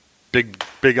and he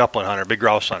big upland hunter, big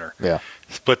grouse hunter. Yeah.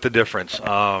 Split the difference.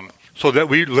 So that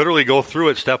we literally go through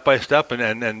it step by step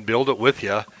and build it with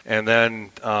you. And then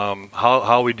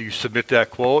how we do submit that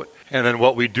quote. And then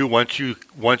what we do once you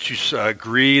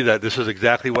agree that this is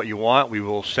exactly what you want, we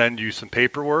will send you some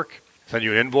paperwork, send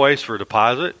you an invoice for a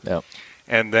deposit. Yep.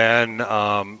 And then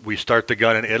we start the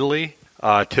gun in Italy.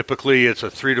 Typically it's a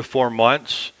 3 to 4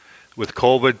 months. With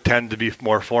COVID, tend to be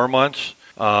more 4 months.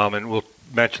 And we'll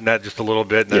mention that just a little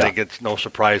bit, and I think it's no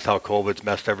surprise how COVID's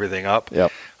messed everything up.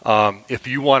 Yep. If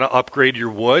you want to upgrade your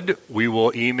wood, we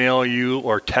will email you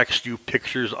or text you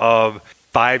pictures of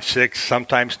 5, 6,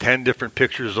 sometimes 10 different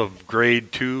pictures of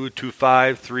grade 2,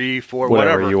 2.5, 3, 4,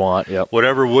 whatever you want. Yep.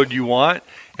 Whatever wood you want,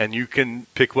 and you can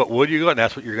pick what wood you want, and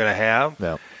that's what you're going to have.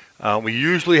 Yep. We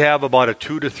usually have about a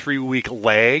 2 to 3 week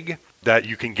lag that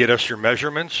you can get us your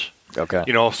measurements. Okay.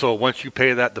 So once you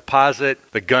pay that deposit,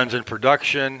 the gun's in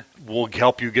production. We'll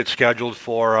help you get scheduled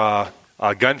for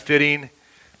gun fitting.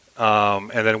 And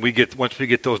then once we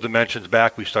get those dimensions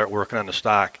back, we start working on the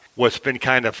stock. What's been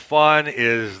kind of fun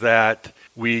is that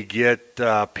we get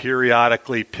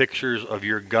periodically pictures of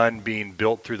your gun being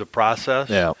built through the process.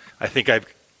 Yeah. I think I've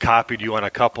copied you on a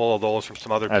couple of those from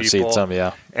some other people. I've seen some,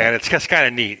 yeah. And it's just kind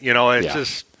of neat. It's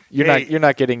just... You're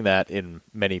not getting that in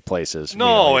many places.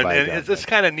 No, and it's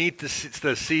kind of neat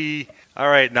to see, all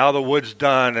right, now the wood's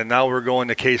done, and now we're going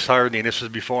to case hardening. This is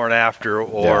before and after,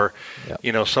 or,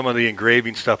 some of the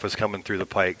engraving stuff is coming through the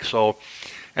pike. So,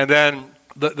 and then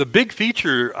the big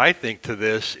feature, I think, to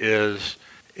this is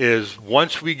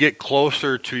once we get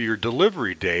closer to your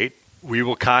delivery date, we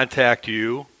will contact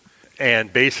you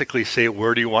and basically say,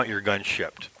 where do you want your gun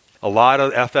shipped? A lot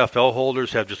of FFL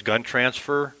holders have just gun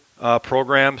transfer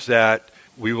programs that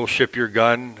we will ship your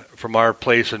gun from our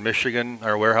place in Michigan,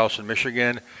 our warehouse in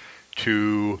Michigan,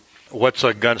 to what's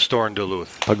a gun store in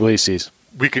Duluth? Puglisi's.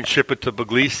 We can ship it to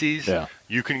Puglisi's. Yeah.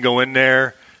 You can go in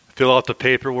there, fill out the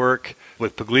paperwork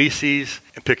with Puglisi's,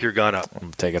 and pick your gun up.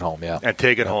 And take it home, yeah. And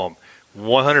take it home.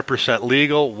 100%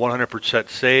 legal, 100%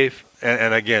 safe,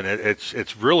 and again,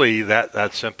 it's really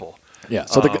that simple. Yeah,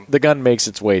 so the gun makes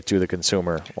its way to the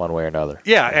consumer one way or another.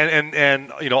 Yeah,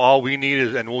 and all we need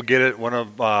is, and we'll get it. One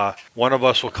of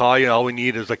us will call you. All we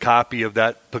need is a copy of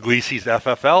that Puglisi's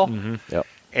FFL, Yep.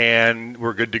 and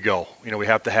we're good to go. We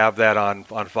have to have that on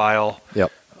file.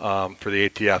 Yep. For the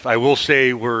ATF. I will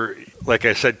say like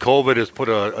I said, COVID has put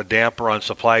a damper on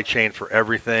supply chain for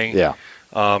everything. Yeah.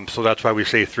 So that's why we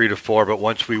say 3 to 4. But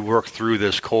once we work through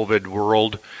this COVID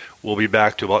world, we'll be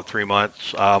back to about 3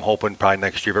 months. I'm hoping probably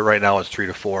next year, but right now it's 3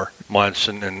 to 4 months.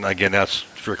 And again, that's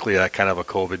strictly that kind of a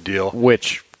COVID deal.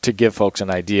 Which, to give folks an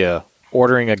idea,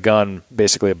 ordering a gun,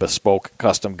 basically a bespoke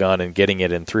custom gun, and getting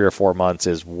it in 3 or 4 months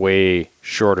is way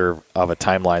shorter of a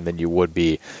timeline than you would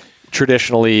be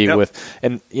traditionally. Yep.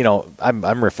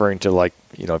 I'm referring to, like,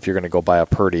 if you're going to go buy a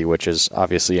Purdy, which is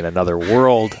obviously in another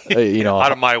world,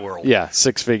 out of my world. Yeah,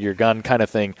 6-figure gun kind of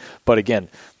thing. But again,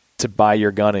 to buy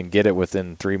your gun and get it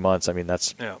within 3 months, I mean,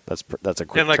 that's a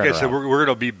quick And like turnaround. I said, we're going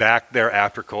to be back there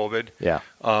after COVID. Yeah.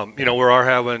 We are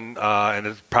having, and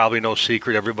it's probably no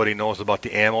secret, everybody knows about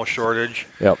the ammo shortage.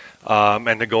 Yep.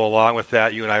 And to go along with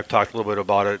that, you and I have talked a little bit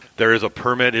about it. There is a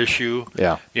permit issue.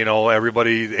 Yeah.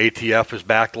 Everybody, the ATF is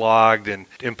backlogged, and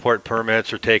import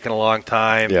permits are taking a long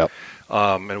time. Yep.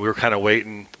 And we're kind of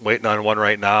waiting on one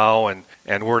right now,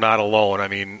 and we're not alone. I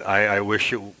mean, I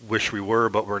wish we were,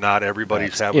 but we're not.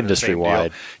 Everybody's having the same deal.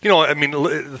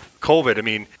 Industry-wide. COVID. I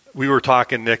mean, we were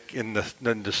talking, Nick, in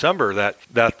December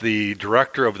that the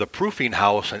director of the proofing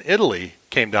house in Italy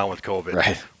came down with COVID.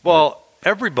 Right. Well,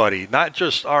 everybody, not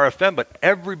just RFM, but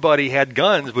everybody had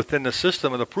guns within the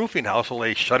system of the proofing house, so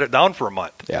they shut it down for a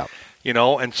month. Yeah.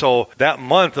 And so that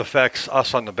month affects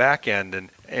us on the back end,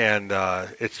 and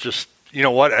it's just,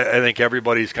 I think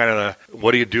everybody's kind of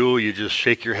what do? You just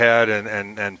shake your head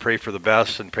and pray for the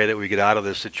best and pray that we get out of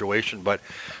this situation. But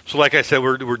so, like I said,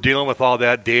 we're dealing with all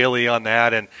that daily on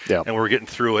that, and we're getting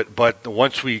through it. But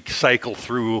once we cycle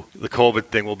through the COVID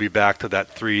thing, we'll be back to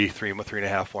that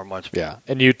 3.5, 4 months. Yeah,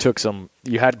 and you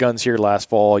had guns here last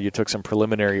fall. You took some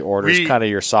preliminary orders, kind of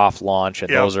your soft launch, and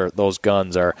those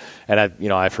guns are. And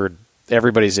I've heard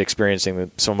everybody's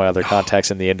experiencing, some of my other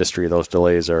contacts in the industry, those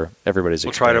delays are, everybody's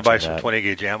experiencing. We'll try to buy that. some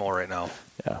 20-gauge ammo right now.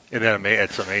 Yeah. And then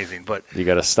it's amazing. But you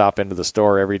got to stop into the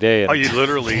store every day. You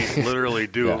literally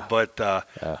do. Yeah. But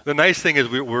the nice thing is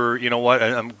we're,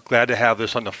 I'm glad to have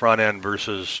this on the front end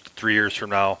versus 3 years from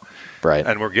now. Right.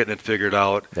 And we're getting it figured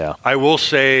out. Yeah. I will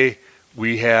say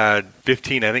we had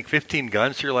 15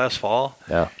 guns here last fall.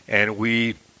 Yeah. And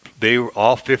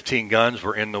all 15 guns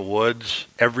were in the woods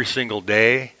every single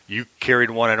day. You carried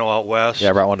one, I know, out west. Yeah,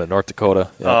 I brought one to North Dakota.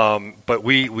 Yeah. But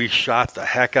we shot the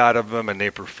heck out of them, and they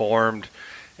performed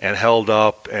and held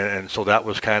up. And so that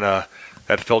was that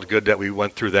felt good that we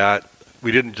went through that.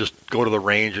 We didn't just go to the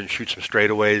range and shoot some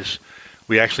straightaways.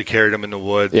 We actually carried them in the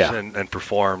woods and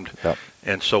performed. Yep.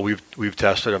 And so we've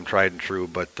tested them, tried and true.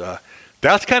 But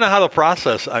that's kind of how the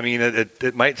process. I mean,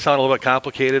 it might sound a little bit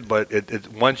complicated, but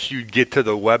once you get to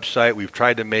the website, we've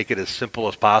tried to make it as simple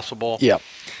as possible. Yeah.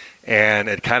 And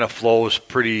it kind of flows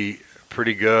pretty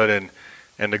good.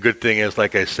 And the good thing is,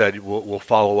 like I said, we'll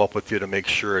follow up with you to make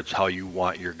sure it's how you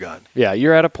want your gun. Yeah,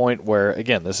 you're at a point where,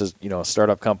 again, this is a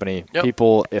startup company. Yep.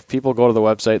 If people go to the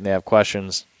website and they have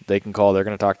questions, they can call. They're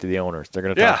going to talk to the owners. They're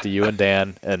going to talk to you and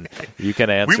Dan, and you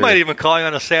can answer. We might even call you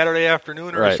on a Saturday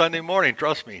afternoon or a Sunday morning.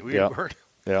 Trust me,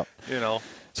 Yeah.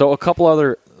 So So a couple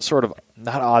other sort of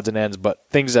not odds and ends, but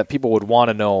things that people would want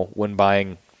to know when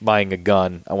buying a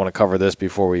gun. I want to cover this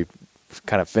before we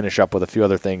kind of finish up with a few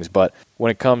other things. But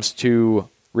when it comes to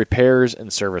repairs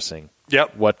and servicing,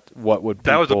 what would people...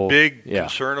 That was a big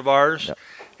concern of ours. Yep.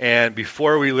 And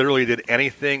before we literally did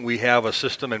anything, we have a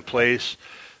system in place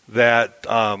that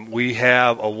we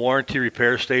have a warranty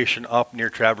repair station up near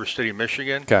Traverse City,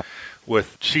 Michigan,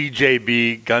 with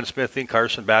CJB Gunsmithing,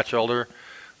 Carson Batchelder,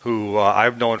 who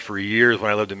I've known for years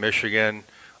when I lived in Michigan,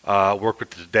 worked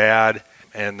with his dad,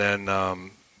 and then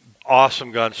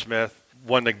awesome gunsmith.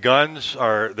 When the guns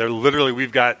they're literally,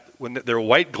 they're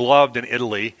white gloved in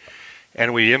Italy,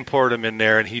 and we import them in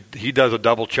there, and he does a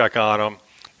double check on them,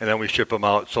 and then we ship them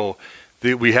out. So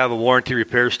we have a warranty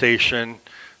repair station.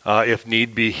 If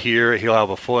need be here, he'll have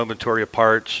a full inventory of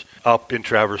parts up in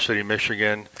Traverse City,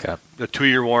 Michigan. Okay. The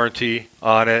 2-year warranty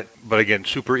on it, but again,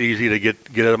 super easy to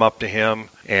get them up to him,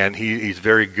 and he's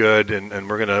very good. And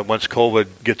we're gonna, once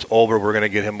COVID gets over, we're gonna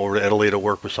get him over to Italy to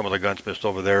work with some of the gunsmiths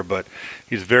over there. But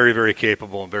he's very, very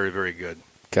capable and very, very good.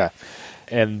 Okay.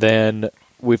 And then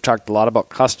we've talked a lot about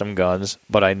custom guns,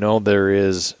 but I know there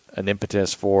is an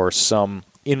impetus for some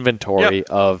inventory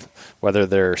of whether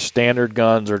they're standard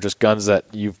guns or just guns that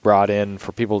you've brought in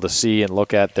for people to see and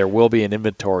look at. There will be an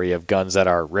inventory of guns that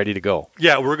are ready to go.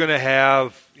 Yeah, we're going to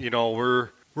have, we're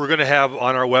going to have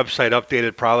on our website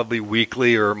updated probably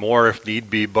weekly or more if need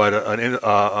be, but an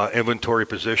inventory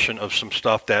position of some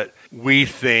stuff that we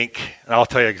think, and I'll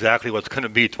tell you exactly what's going to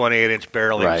be 28-inch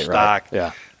barreling stock. Right.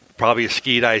 Yeah. Probably a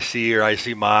Skeet IC or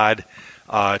IC Mod,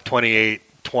 28,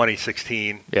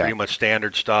 2016, pretty much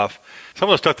standard stuff. Some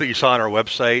of the stuff that you saw on our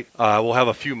website, we'll have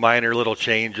a few minor little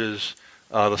changes.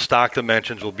 The stock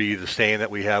dimensions will be the same that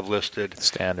we have listed.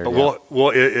 Standard. But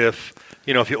we'll if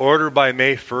you order by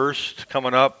May 1st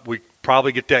coming up, we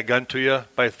probably get that gun to you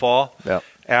by fall. Yep.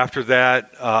 After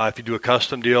that, if you do a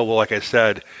custom deal, well, like I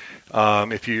said,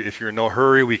 if you're in no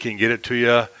hurry, we can get it to you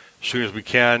as soon as we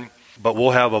can. But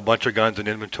we'll have a bunch of guns in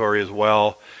inventory as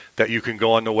well that you can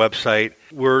go on the website.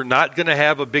 We're not going to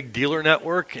have a big dealer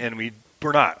network, and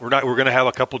we're not. We're going to have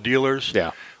a couple dealers. Yeah.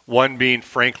 One being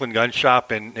Franklin Gun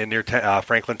Shop in near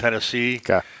Franklin, Tennessee.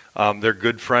 Okay. They're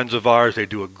good friends of ours. They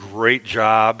do a great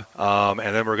job. And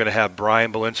then we're going to have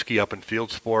Brian Belinsky up in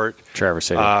Field Sport. Traverse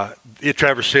City.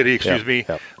 Traverse City, excuse me.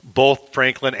 Yep. Both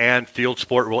Franklin and Field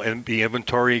Sport will be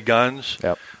inventory guns.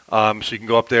 Yep. So you can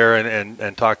go up there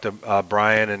and talk to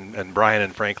Brian and Brian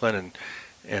and Franklin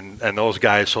and those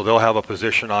guys. So they'll have a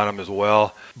position on them as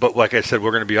well. But like I said,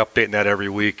 we're going to be updating that every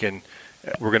week, and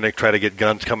we're going to try to get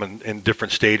guns coming in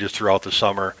different stages throughout the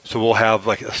summer. So we'll have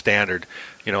like a standard,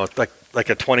 like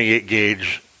a 28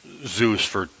 gauge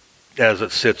Zeus as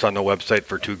it sits on the website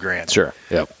for $2,000. Sure.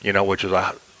 Yep. Which is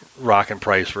a rocking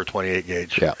price for a 28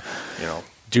 gauge. Yeah.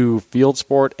 Do Field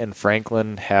Sport and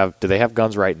Franklin do they have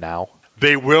guns right now?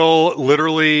 They will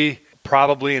literally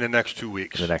probably in the next 2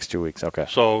 weeks. The next 2 weeks, okay.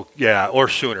 So, or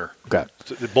sooner. Okay.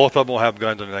 So both of them will have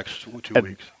guns in the next two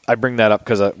weeks. I bring that up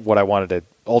because what I wanted to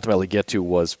ultimately get to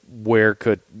was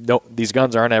these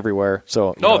guns aren't everywhere.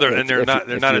 So they're not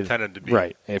intended to be.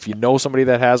 Right. If you know somebody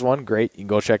that has one, great, you can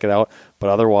go check it out.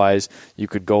 But otherwise, you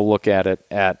could go look at it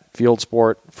at Field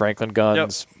Sport, Franklin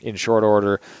Guns, in short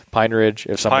order, Pine Ridge.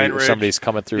 If somebody's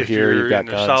coming through here, you've got guns.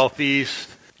 If you're in the southeast,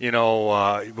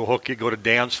 we'll hook you. Go to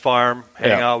Dan's farm,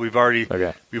 hang out. We've already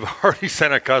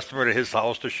sent a customer to his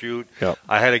house to shoot. Yep.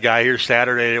 I had a guy here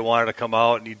Saturday that wanted to come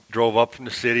out, and he drove up from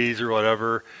the cities or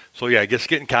whatever. So just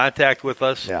get in contact with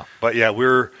us. Yeah. But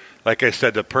we're like I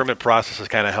said, the permit process has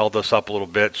kind of held us up a little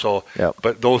bit. So,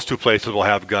 but those two places will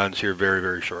have guns here very,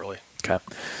 very shortly. Okay.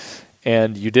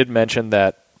 And you did mention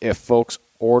that if folks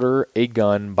order a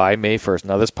gun by May 1st.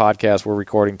 Now, this podcast we're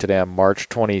recording today on March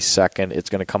 22nd. It's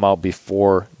going to come out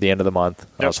before the end of the month.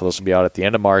 So this will be out at the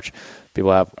end of March.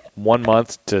 People have 1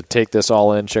 month to take this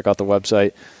all in, check out the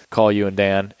website, call you and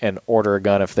Dan, and order a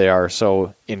gun if they are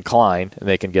so inclined, and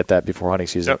they can get that before hunting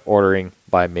season, ordering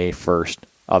by May 1st.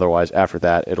 Otherwise, after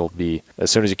that, it'll be as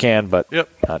soon as you can, but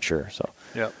not sure. So,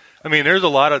 I mean, there's a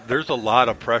lot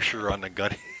of pressure on the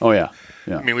gun. Oh, yeah.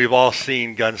 Yeah. I mean, we've all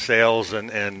seen gun sales, and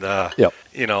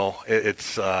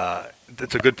it's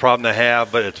a good problem to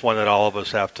have, but it's one that all of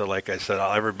us have to, like I said,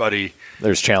 everybody.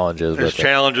 There's challenges.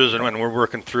 And when we're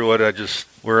working through it,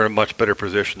 we're in a much better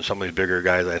position than some of these bigger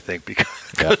guys, I think,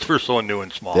 because we're so new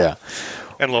and small. Yeah.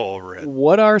 And low overhead.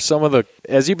 What are some of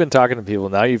as you've been talking to people,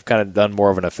 now you've kind of done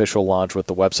more of an official launch with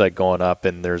the website going up,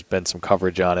 and there's been some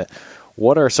coverage on it.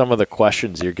 What are some of the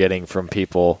questions you're getting from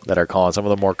people that are calling, some of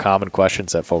the more common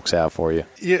questions that folks have for you?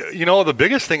 The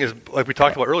biggest thing is, like we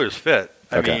talked about earlier, is fit.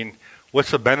 I mean,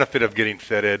 what's the benefit of getting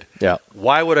fitted? Yeah.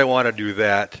 Why would I want to do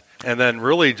that? And then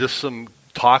really just some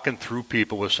talking through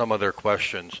people with some of their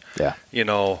questions. Yeah.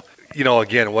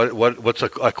 Again, what's a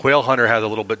quail hunter has a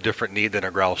little bit different need than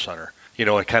a grouse hunter.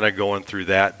 And kind of going through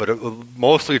that. But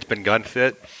mostly it's been gun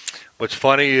fit. What's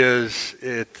funny is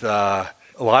a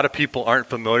lot of people aren't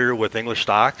familiar with English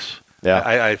stocks. Yeah.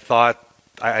 I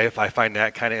find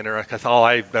that kind of interesting. That's all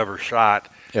I've ever shot.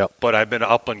 Yep. But I've been an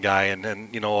upland guy, and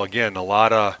again, a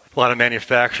lot of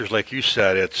manufacturers, like you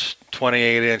said, it's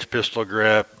 28-inch pistol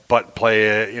grip, butt play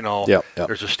it. Yep.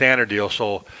 There's a standard deal.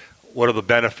 So, what are the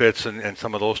benefits and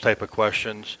some of those type of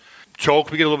questions?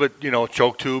 Choke, we get a little bit,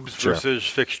 choke tubes versus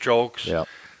fixed chokes. Yep.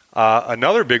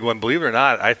 Another big one, believe it or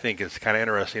not, I think is kind of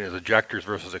interesting, is ejectors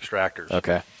versus extractors.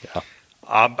 Okay. Yeah.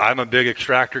 I'm a big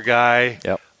extractor guy.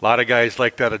 Yep. A lot of guys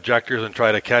like that ejectors and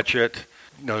try to catch it.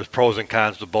 There's pros and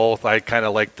cons to both. I kind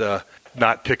of like to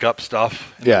not pick up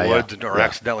stuff in the woods or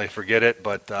accidentally forget it.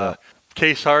 But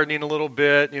case hardening a little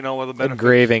bit, with the benefits.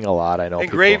 Engraving a lot, I know.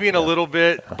 Engraving a little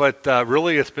bit, but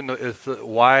really it's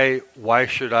why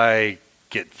should I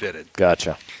get fitted?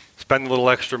 Gotcha. Spend a little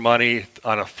extra money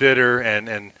on a fitter,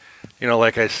 and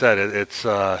like I said, it's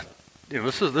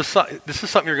this is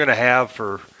something you're going to have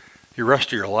for your rest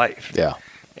of your life. Yeah.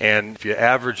 And if you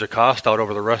average the cost out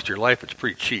over the rest of your life, it's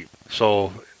pretty cheap.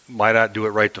 So why not do it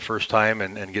right the first time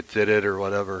and get fitted or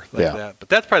whatever like that? But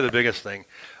that's probably the biggest thing.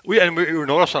 We were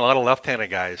noticing a lot of left-handed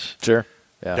guys. Sure.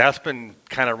 Yeah. That's been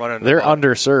kind of running. They're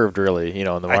underserved, really, in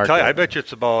the market. I tell you, I bet you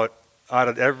it's about, out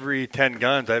of every 10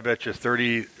 guns, I bet you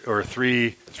 30 or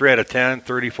 3 out of 10,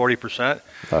 30, 40%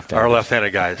 are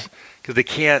left-handed guys. Because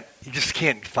you just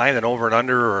can't find an over and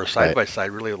under or a side-by-side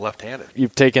really left-handed.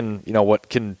 You've taken, what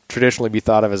can traditionally be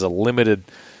thought of as a limited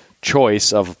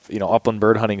choice of, upland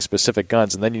bird hunting specific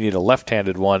guns, and then you need a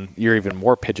left-handed one. You're even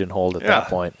more pigeonholed at that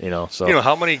point, So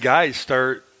how many guys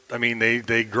start,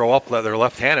 they grow up, they're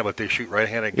left-handed, but they shoot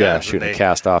right-handed guns. Yeah, shooting a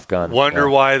cast-off gun. Wonder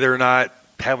why they're not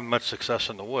having much success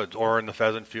in the woods or in the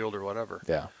pheasant field or whatever.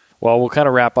 Yeah. Well, we'll kind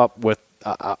of wrap up with,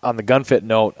 on the gun fit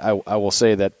note, I will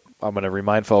say that I'm going to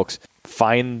remind folks,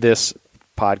 find this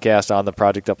podcast on the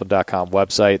ProjectUpland.com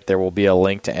website. There will be a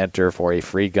link to enter for a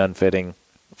free gun fitting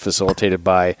facilitated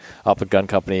by Upland Gun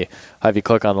Company. Have you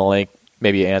click on the link,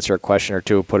 maybe answer a question or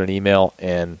two, put an email,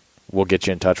 and we'll get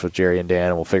you in touch with Jerry and Dan,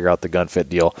 and we'll figure out the gun fit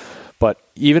deal. But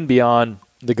even beyond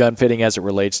the gun fitting as it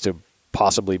relates to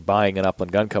possibly buying an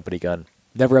Upland Gun Company gun,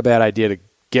 never a bad idea to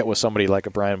get with somebody like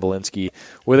a Brian Belinsky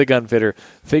with a gun fitter,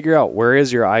 figure out where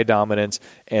is your eye dominance,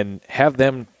 and have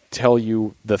them tell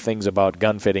you the things about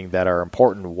gun fitting that are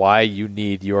important, why you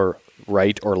need your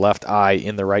right or left eye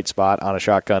in the right spot on a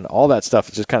shotgun. All that stuff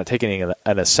is just kind of taking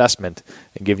an assessment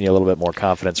and giving you a little bit more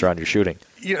confidence around your shooting.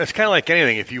 It's kind of like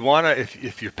anything. If you want to,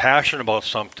 if you're passionate about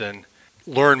something,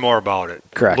 learn more about it.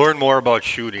 Correct. Learn more about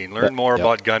shooting. Learn more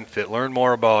about gun fit. Learn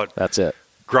more about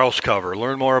grouse cover.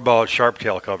 Learn more about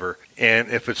sharp-tail cover. And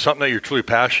if it's something that you're truly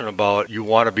passionate about, you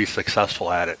want to be successful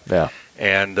at it. Yeah.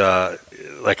 And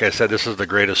like I said, this is the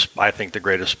greatest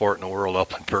sport in the world,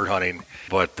 upland bird hunting.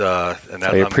 But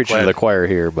you're preaching to the choir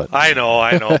here, but I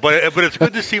know. but it's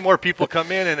good to see more people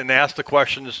come in and ask the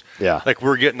questions. Yeah. Like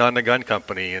we're getting on the gun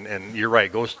company, and you're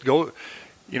right. Go.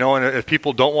 And if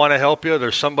people don't want to help you,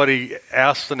 there's somebody.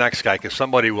 Ask the next guy, because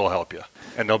somebody will help you,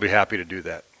 and they'll be happy to do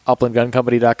that.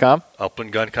 UplandGunCompany.com.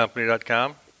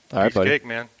 UplandGunCompany.com. All right, buddy. Cake,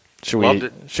 man.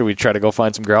 Should we try to go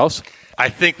find some grouse? I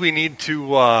think we need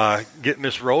to get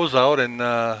Miss Rose out and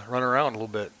run around a little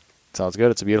bit. Sounds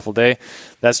good. It's a beautiful day.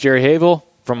 That's Jerry Havel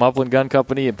from Upland Gun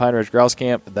Company and Pine Ridge Grouse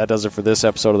Camp. That does it for this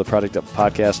episode of the Project Upland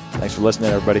Podcast. Thanks for listening,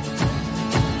 everybody.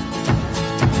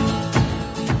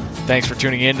 Thanks for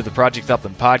tuning in to the Project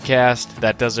Upland Podcast.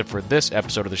 That does it for this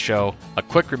episode of the show. A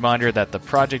quick reminder that the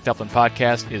Project Upland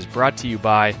Podcast is brought to you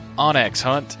by Onyx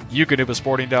Hunt, Eukanuba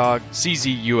Sporting Dog,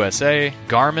 CZ USA,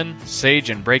 Garmin, Sage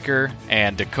and Breaker,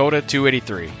 and Dakota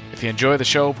 283. If you enjoy the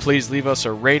show, please leave us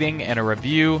a rating and a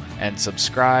review, and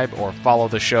subscribe or follow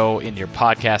the show in your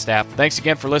podcast app. Thanks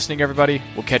again for listening, everybody.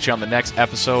 We'll catch you on the next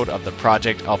episode of the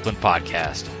Project Upland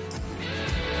Podcast.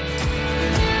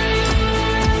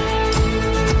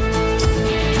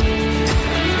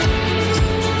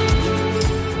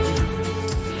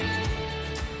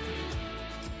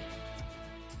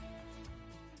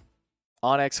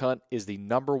 Onyx Hunt is the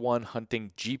 #1 hunting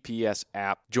GPS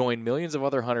app. Join millions of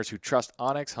other hunters who trust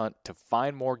Onyx Hunt to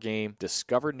find more game,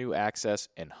 discover new access,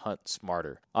 and hunt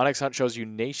smarter. Onyx Hunt shows you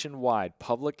nationwide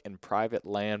public and private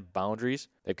land boundaries.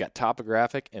 They've got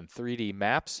topographic and 3D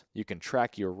maps. You can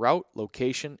track your route,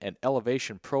 location, and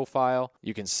elevation profile.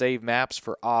 You can save maps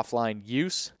for offline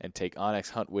use and take Onyx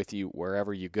Hunt with you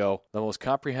wherever you go. The most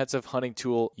comprehensive hunting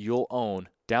tool you'll own.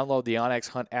 Download the onX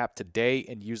Hunt app today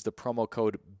and use the promo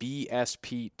code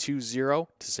BSP20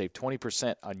 to save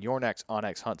 20% on your next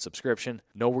onX Hunt subscription.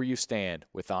 Know where you stand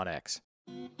with onX.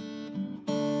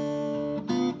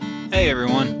 Hey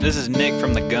everyone, this is Nick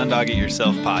from the Gun Dog It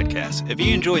Yourself podcast. If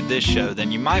you enjoyed this show,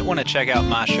 then you might want to check out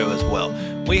my show as well.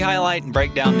 We highlight and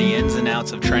break down the ins and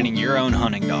outs of training your own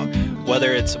hunting dog.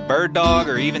 Whether it's a bird dog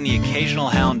or even the occasional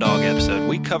hound dog episode,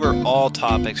 we cover all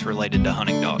topics related to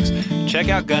hunting dogs. Check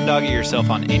out Gun Dog It Yourself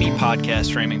on any podcast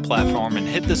streaming platform and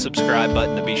hit the subscribe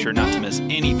button to be sure not to miss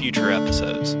any future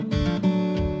episodes.